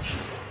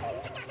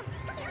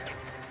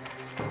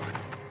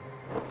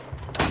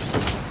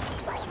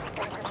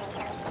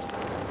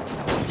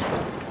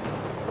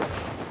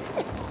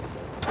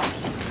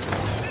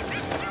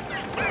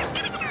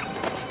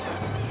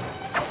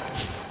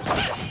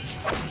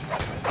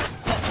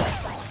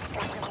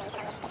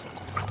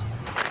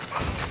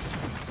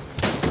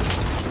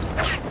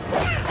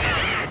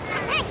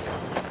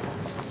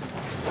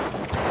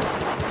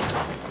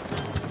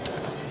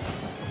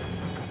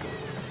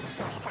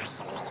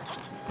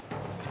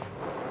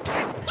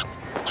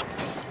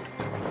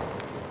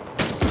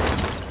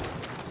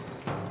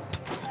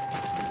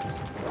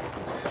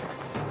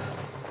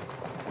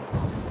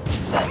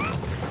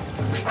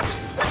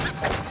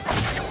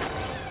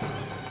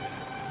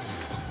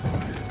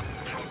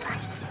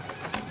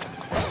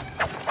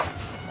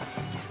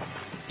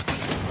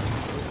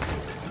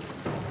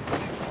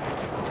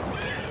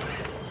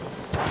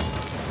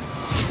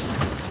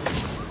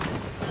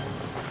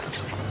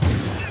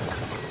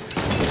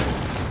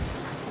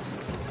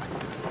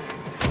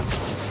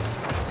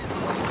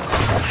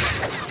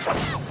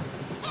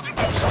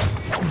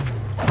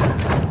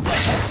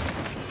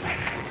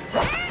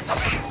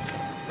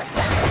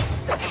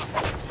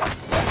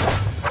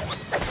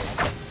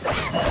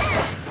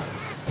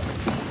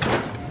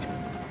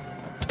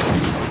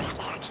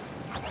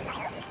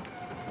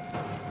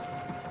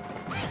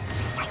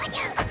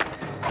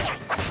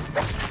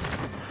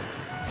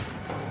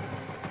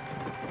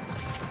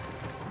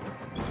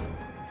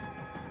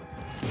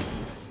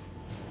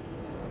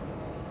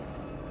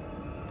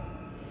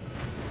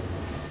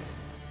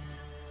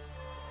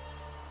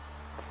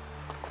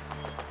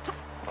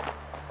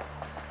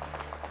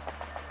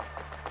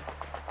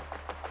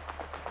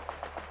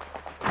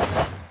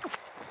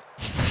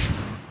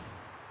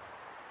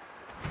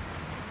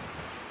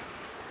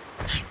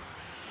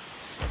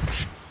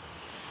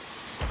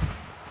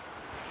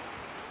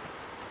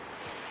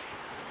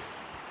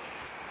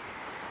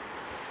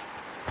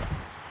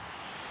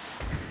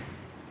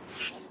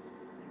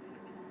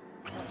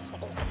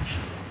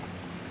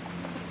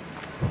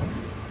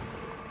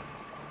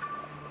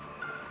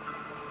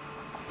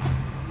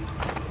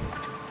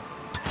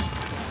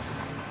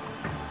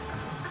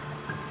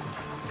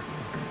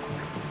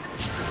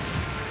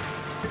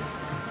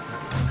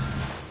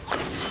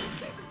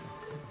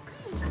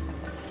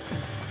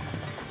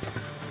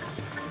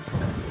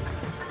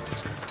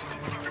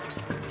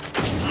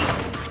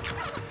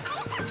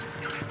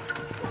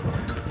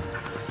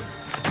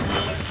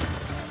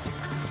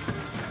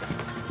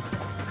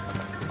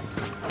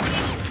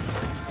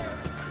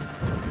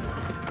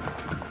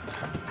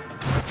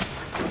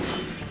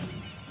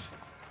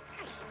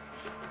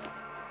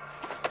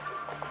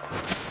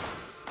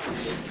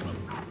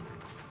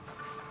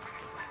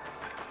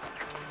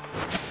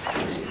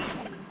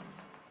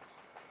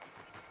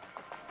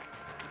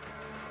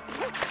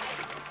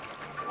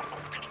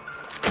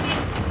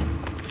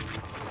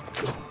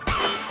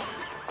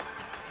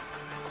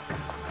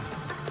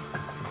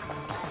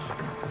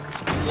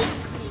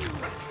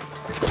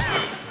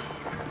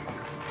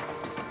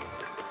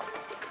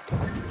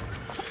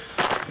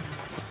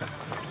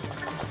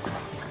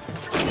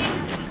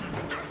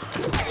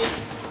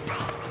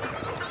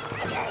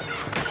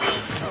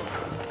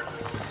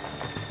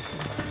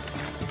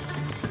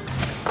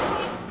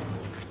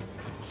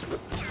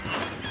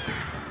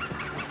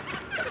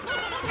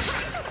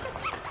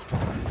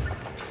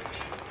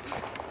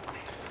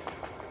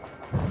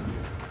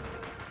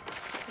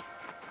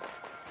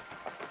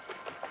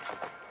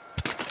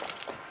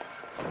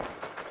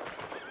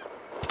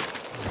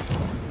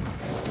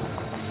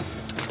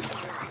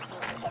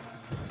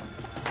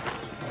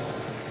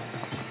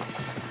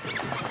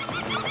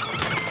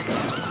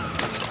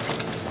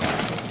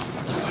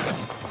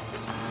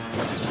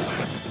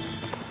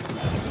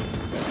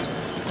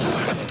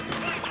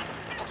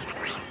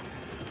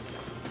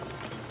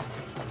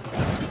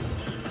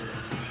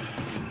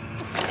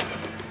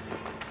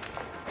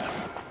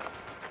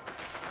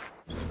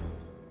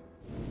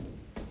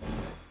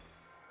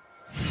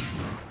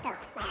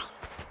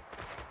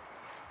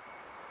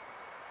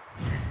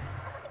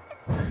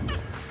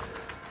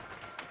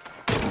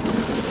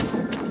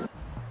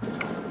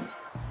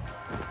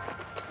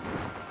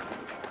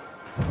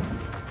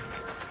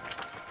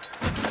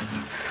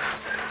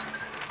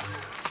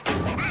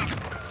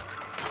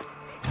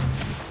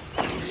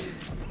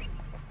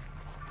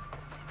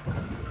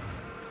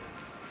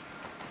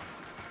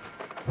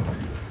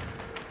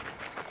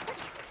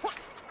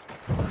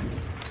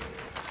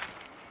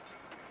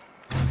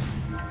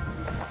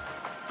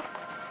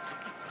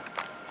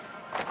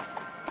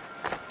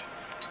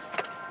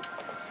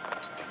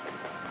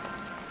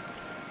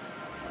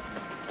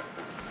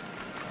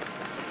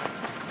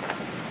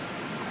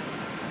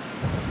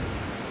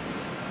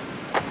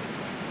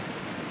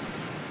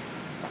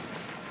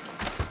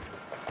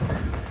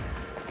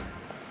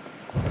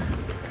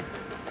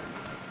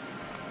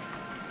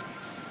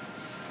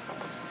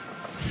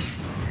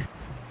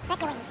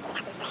 Spread your wings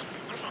without these plans.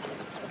 I'm sure the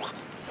beasts can be bred.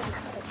 No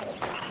more piggies for you,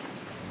 Sinmara.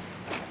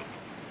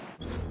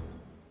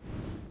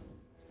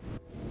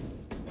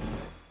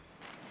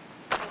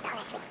 Once the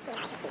others free, he and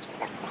I shall feast and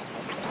roast the flesh of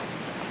these mighty babes.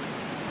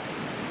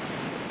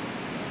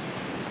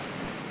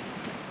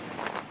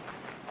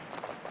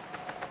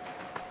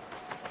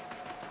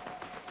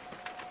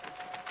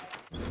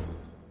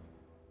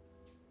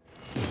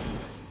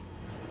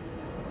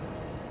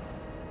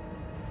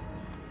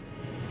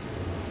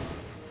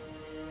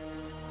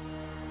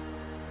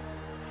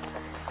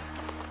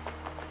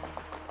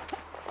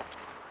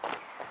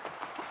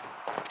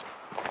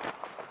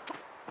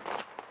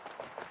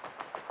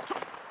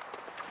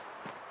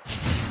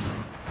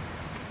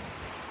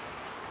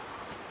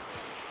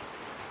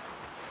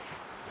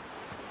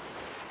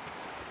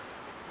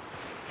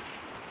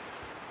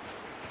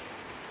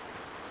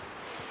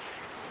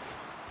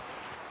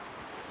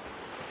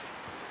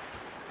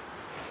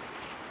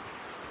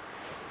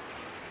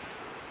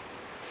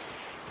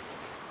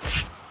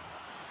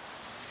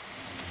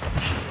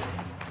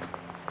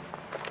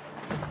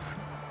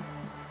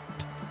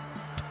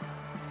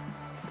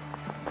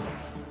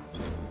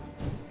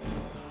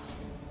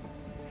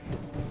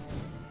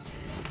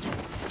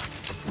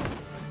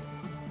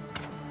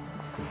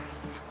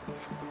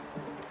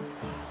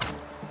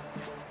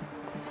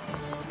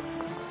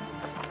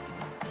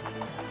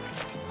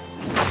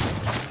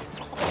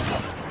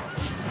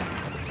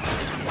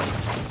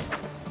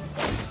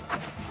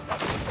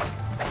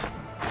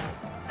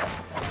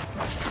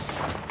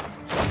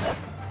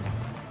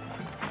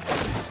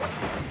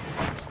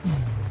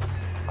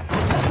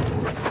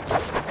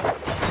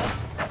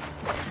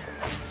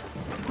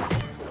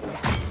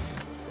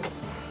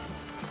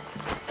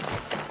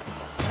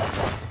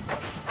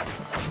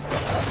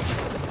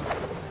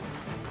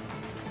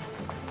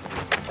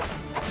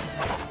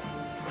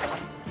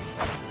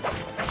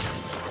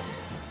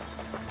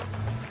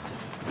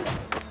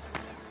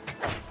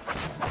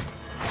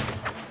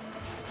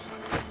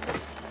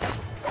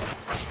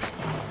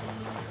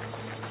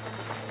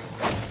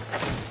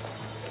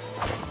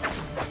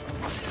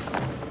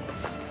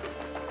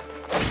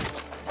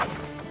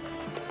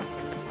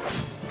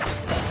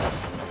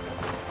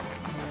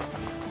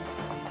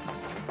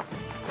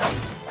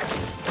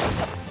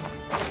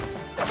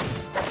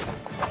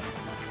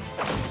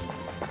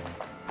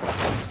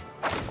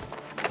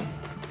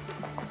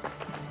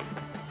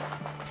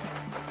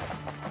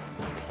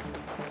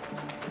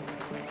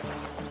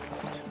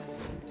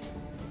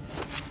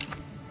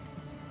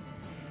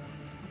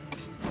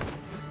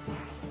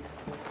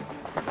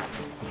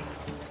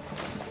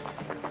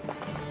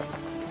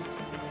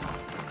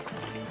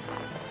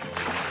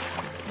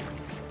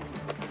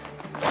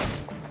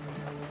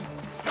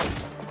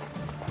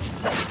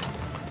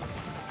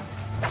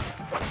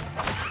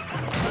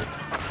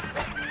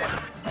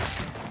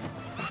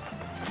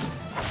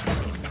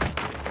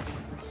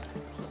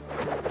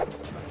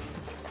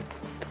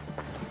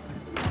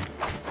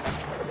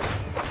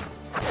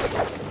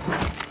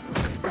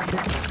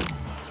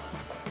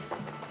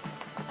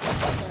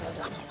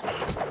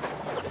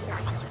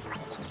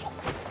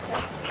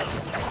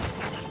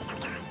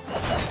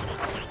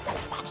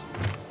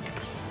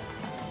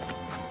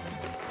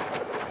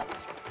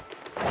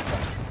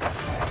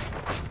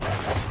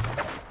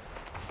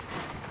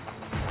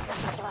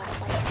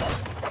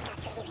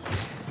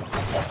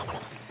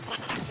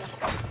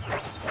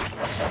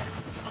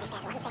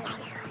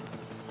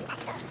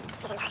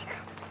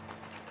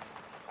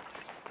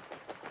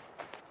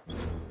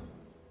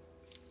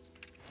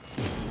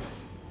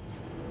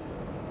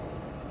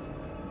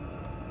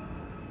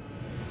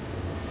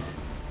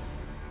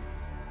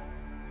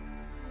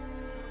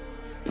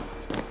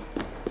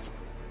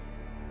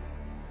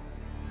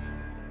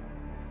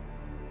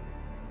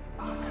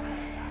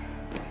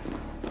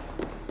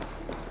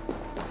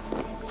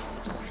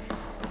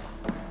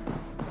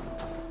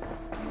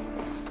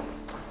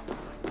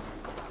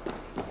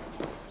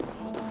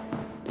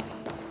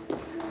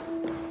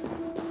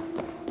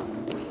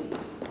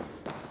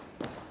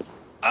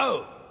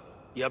 Oh,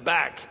 you're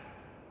back.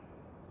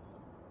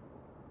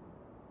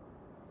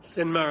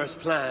 Sinmara's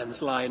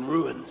plans lie in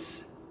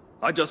ruins.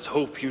 I just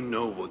hope you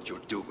know what you're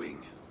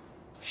doing.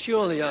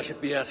 Surely I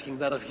should be asking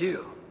that of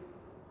you.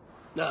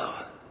 Now,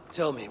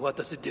 tell me, what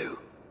does it do?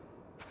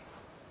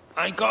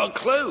 I ain't got a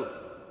clue.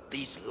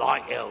 These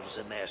light elves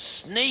and they're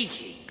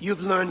sneaky.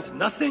 You've learned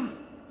nothing?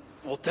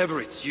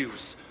 Whatever its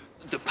use,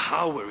 the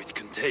power it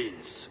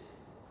contains.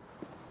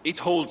 It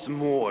holds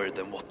more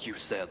than what you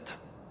said.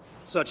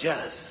 Such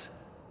as?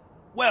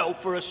 Well,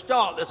 for a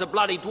start, there's a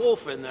bloody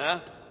dwarf in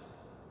there.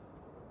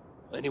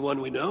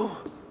 Anyone we know?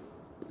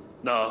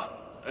 Nah,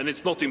 and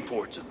it's not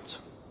important.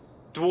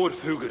 Dwarf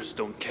Hugers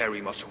don't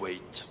carry much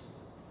weight.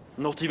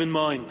 Not even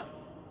mine.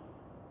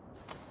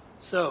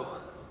 So,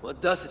 what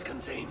does it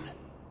contain?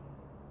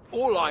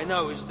 All I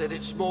know is that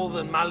it's more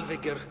than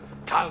Malvigr,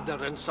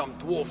 Calder, and some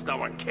dwarf no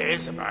one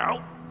cares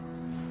about.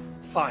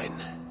 Fine.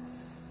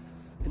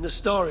 In the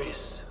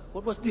stories,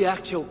 what was the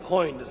actual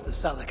point of the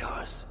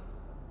Salakars?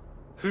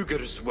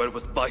 Hugers were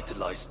what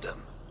vitalized them.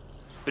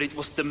 But it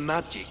was the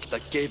magic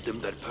that gave them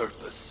their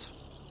purpose.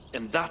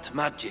 And that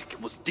magic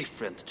was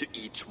different to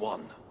each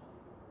one.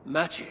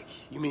 Magic?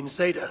 You mean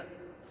Seda?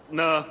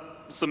 Nah,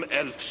 some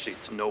elf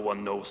shit no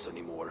one knows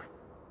anymore.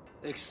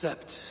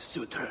 Except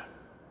Sutra.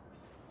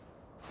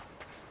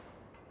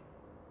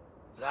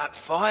 That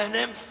fire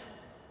nymph?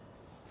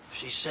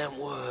 She sent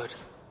word.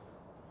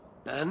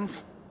 And?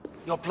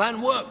 Your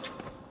plan worked.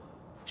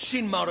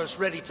 Sinmara's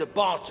ready to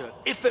barter,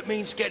 if it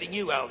means getting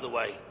you out of the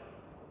way.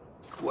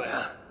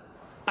 Where?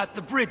 At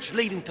the bridge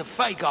leading to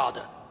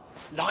Feygarda.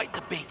 Light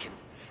the beacon,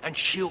 and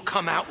she'll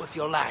come out with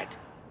your lad.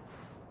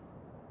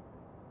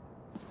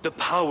 The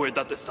power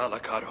that the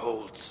Salakar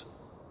holds.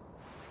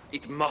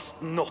 It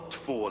must not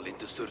fall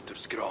into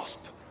Surtur's grasp.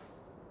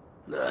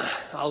 Nah,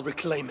 I'll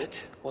reclaim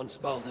it once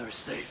Baldur is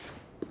safe.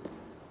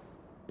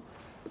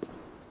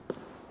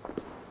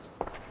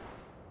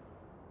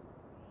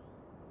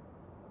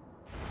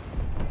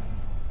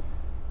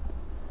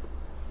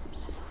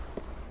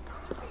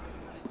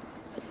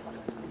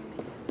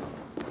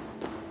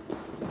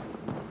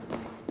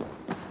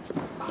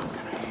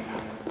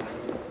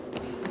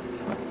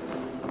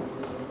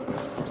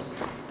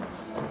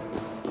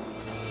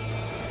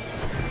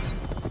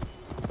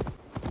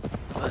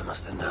 I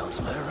must announce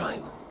my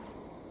arrival.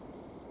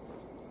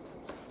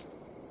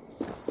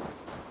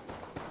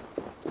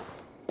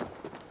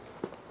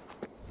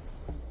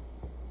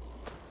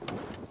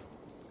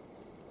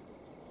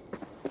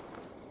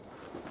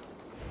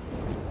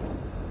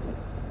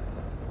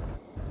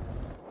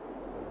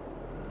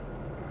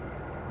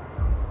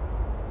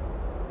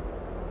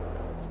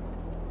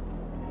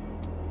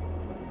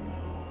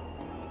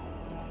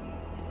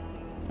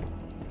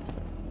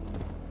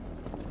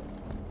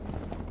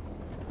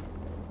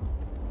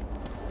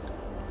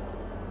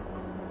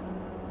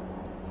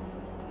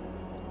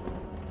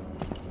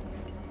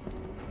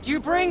 You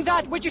bring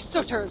that which is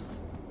Sutter's.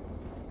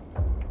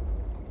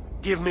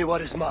 Give me what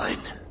is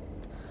mine,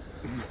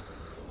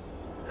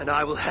 and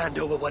I will hand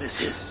over what is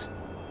his.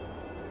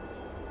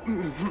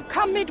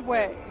 Come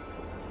midway.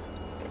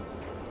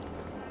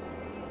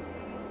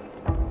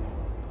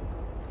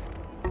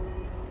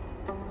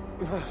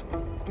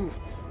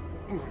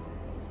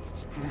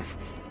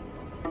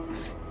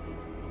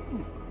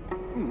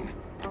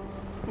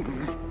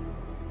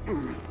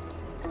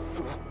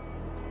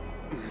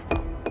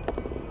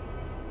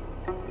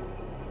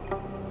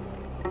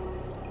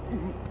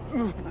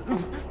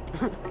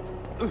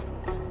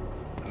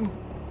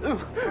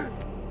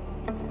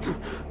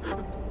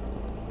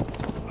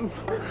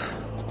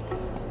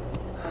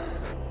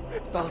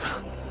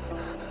 Baldur,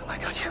 I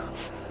got you.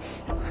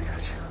 I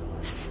got you.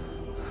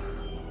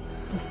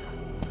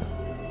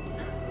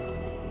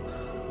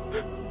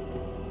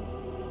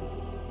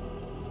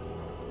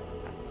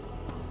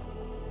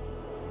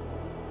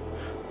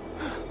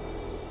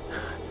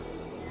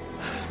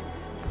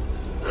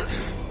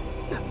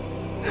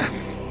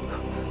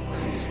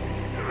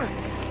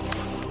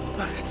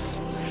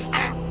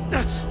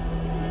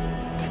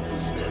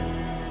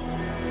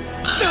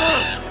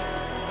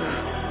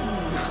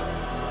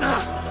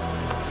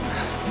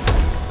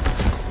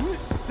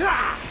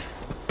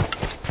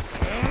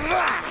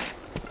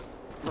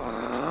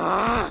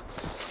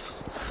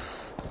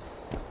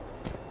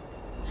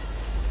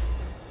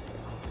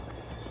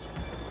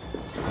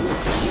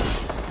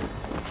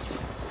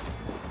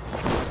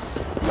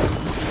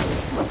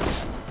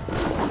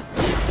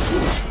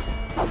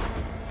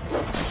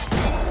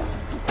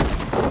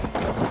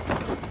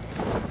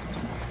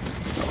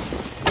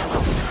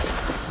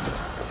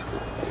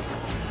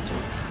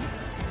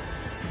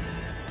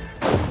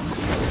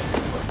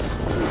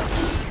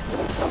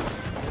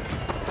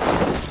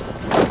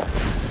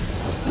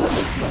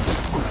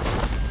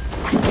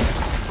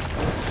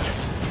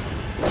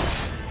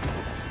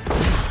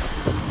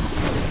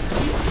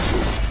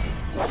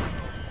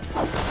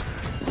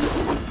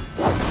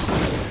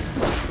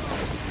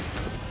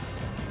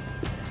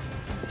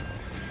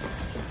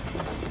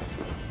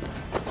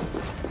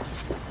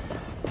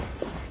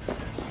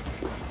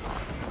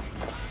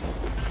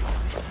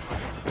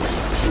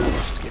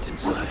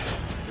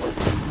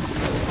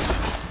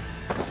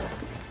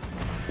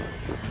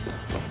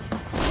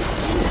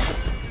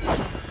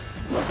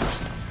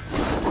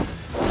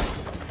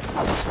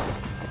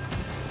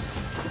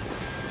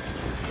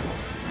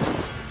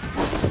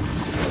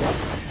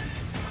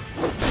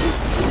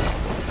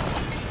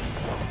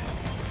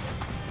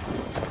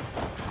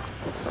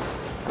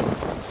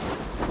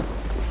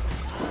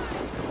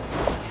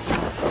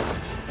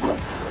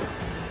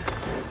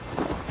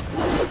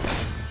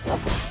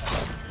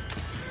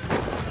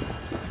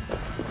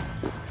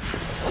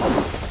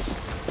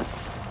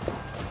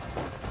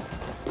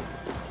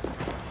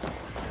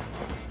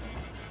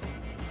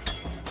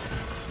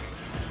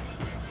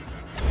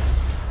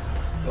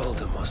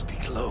 Baldur must be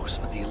close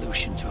for the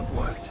illusion to have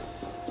worked.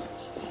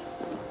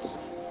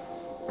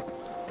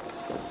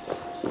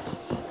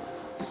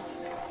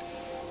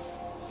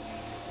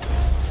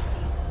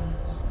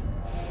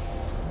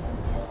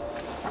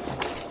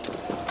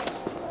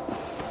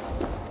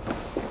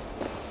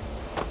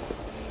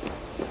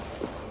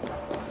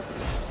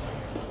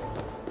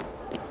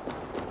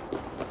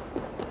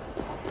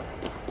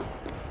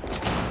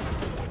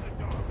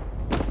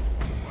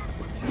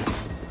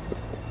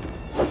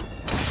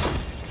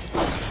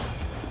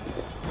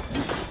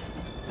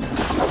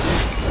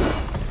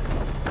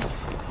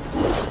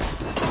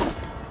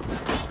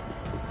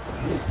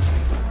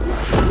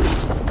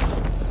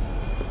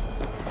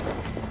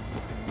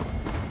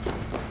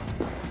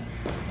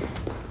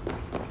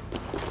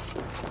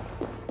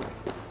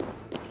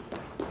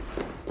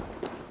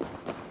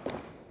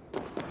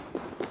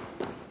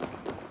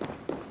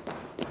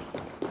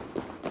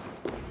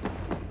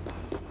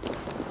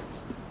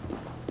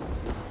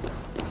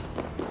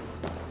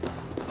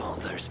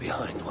 wires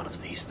behind one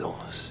of these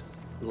doors.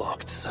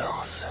 Locked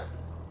cells.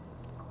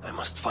 I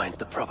must find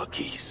the proper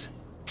keys.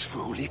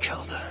 Truly,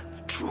 Kelda,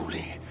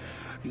 truly.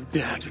 You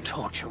dare to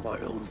torture my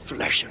own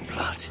flesh and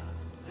blood.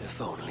 If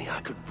only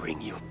I could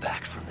bring you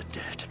back from the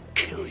dead and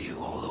kill you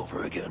all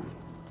over again.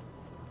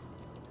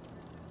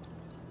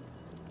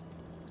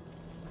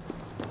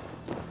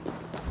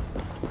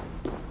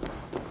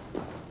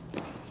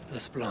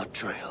 This blood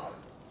trail.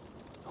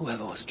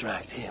 Whoever was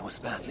dragged here was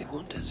badly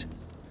wounded.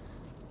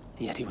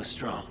 Yet he was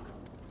strong.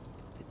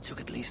 It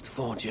took at least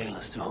 4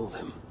 jailers to hold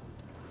him.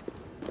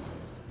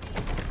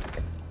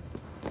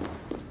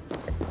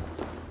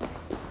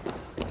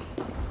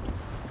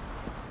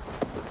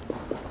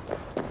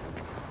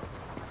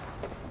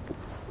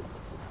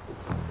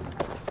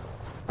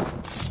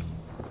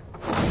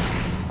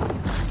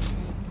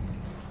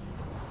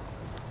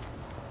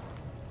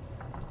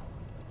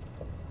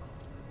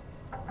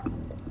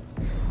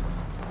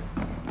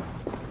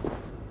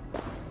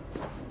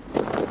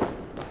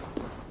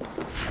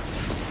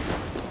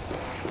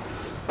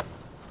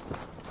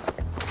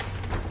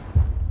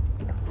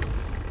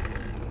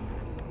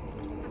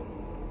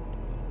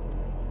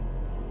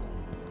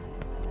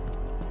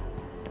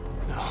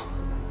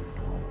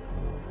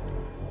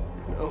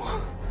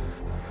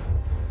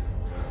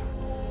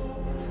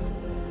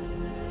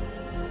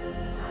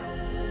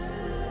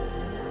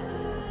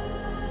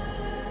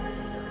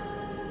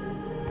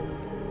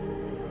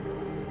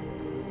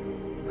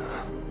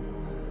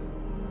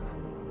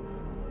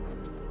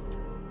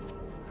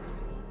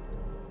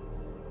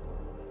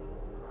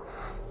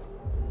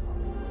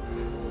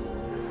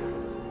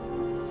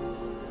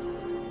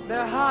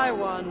 The High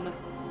One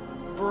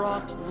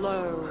brought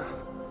low.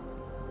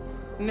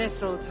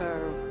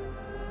 Mistletoe,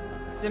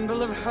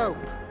 symbol of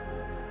hope,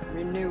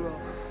 renewal.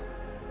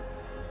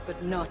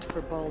 But not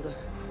for Baldur.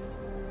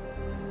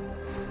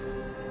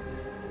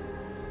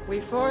 We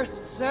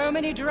forced so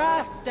many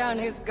drafts down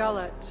his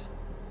gullet.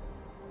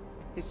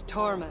 His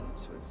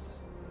torment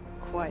was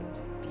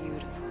quite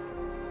beautiful.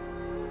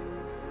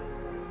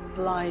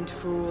 Blind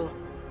fool.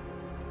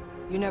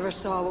 You never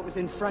saw what was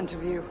in front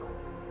of you.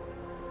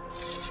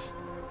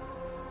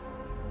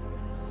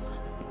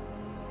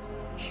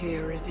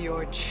 Here is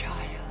your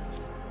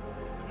child.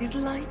 His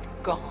light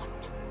gone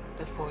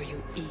before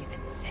you even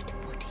set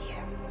foot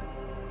here.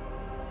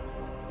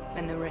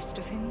 And the rest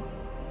of him?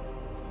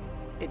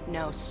 It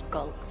now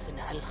skulks in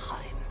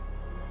Helheim.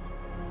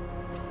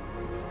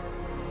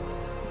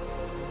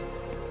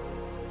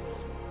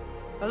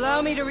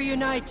 Allow me to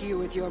reunite you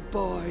with your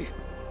boy.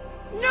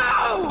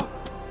 No!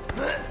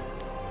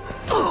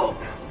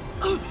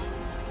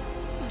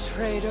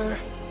 Traitor.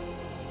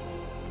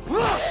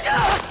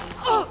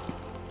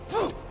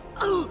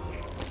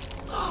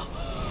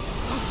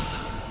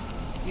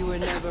 You were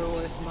never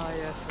worth my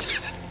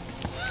effort.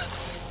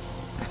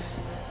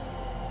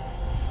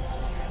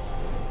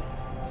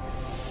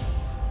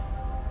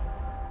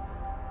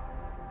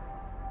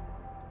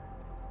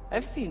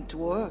 I've seen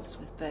dwarves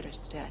with better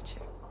stature.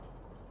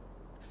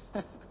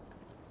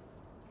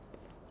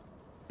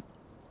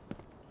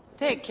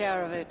 Take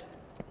care of it.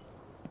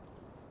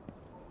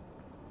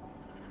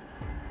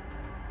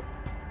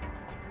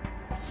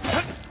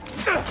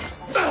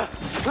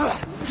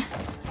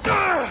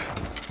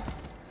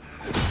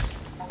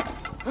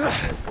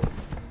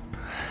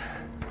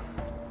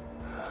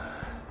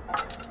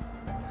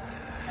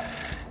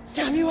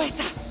 Damn you,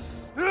 Asa!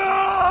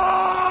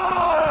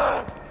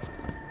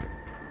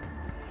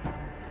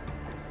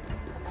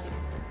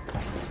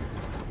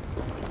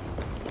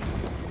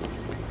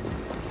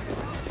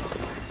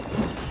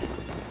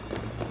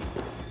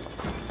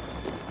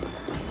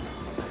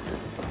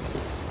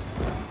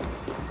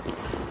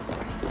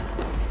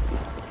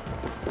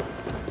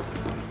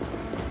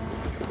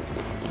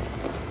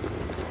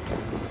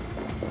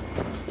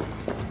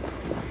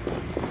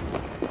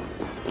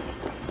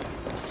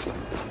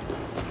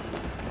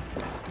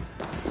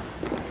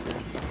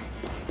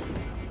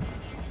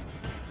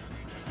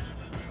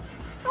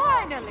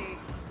 Finally!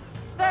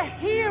 The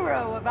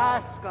hero of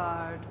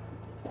Asgard.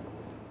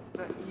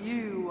 But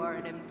you are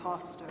an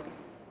imposter.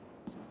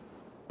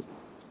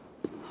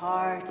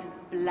 Heart as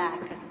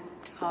black as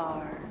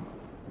tar.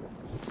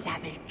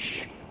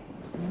 Savage.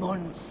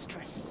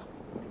 Monstrous.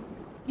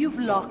 You've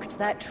locked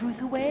that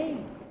truth away.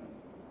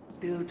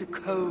 Built a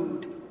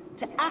code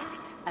to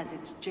act as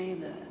its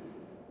jailer.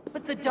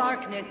 But the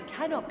darkness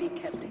cannot be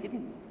kept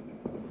hidden.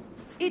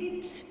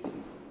 It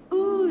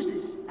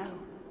oozes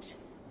out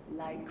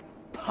like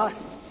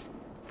pus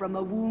from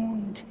a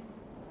wound,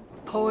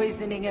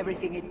 poisoning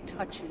everything it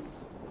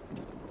touches.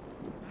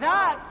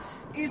 That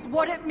is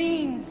what it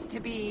means to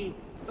be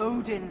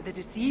Odin the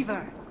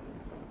Deceiver.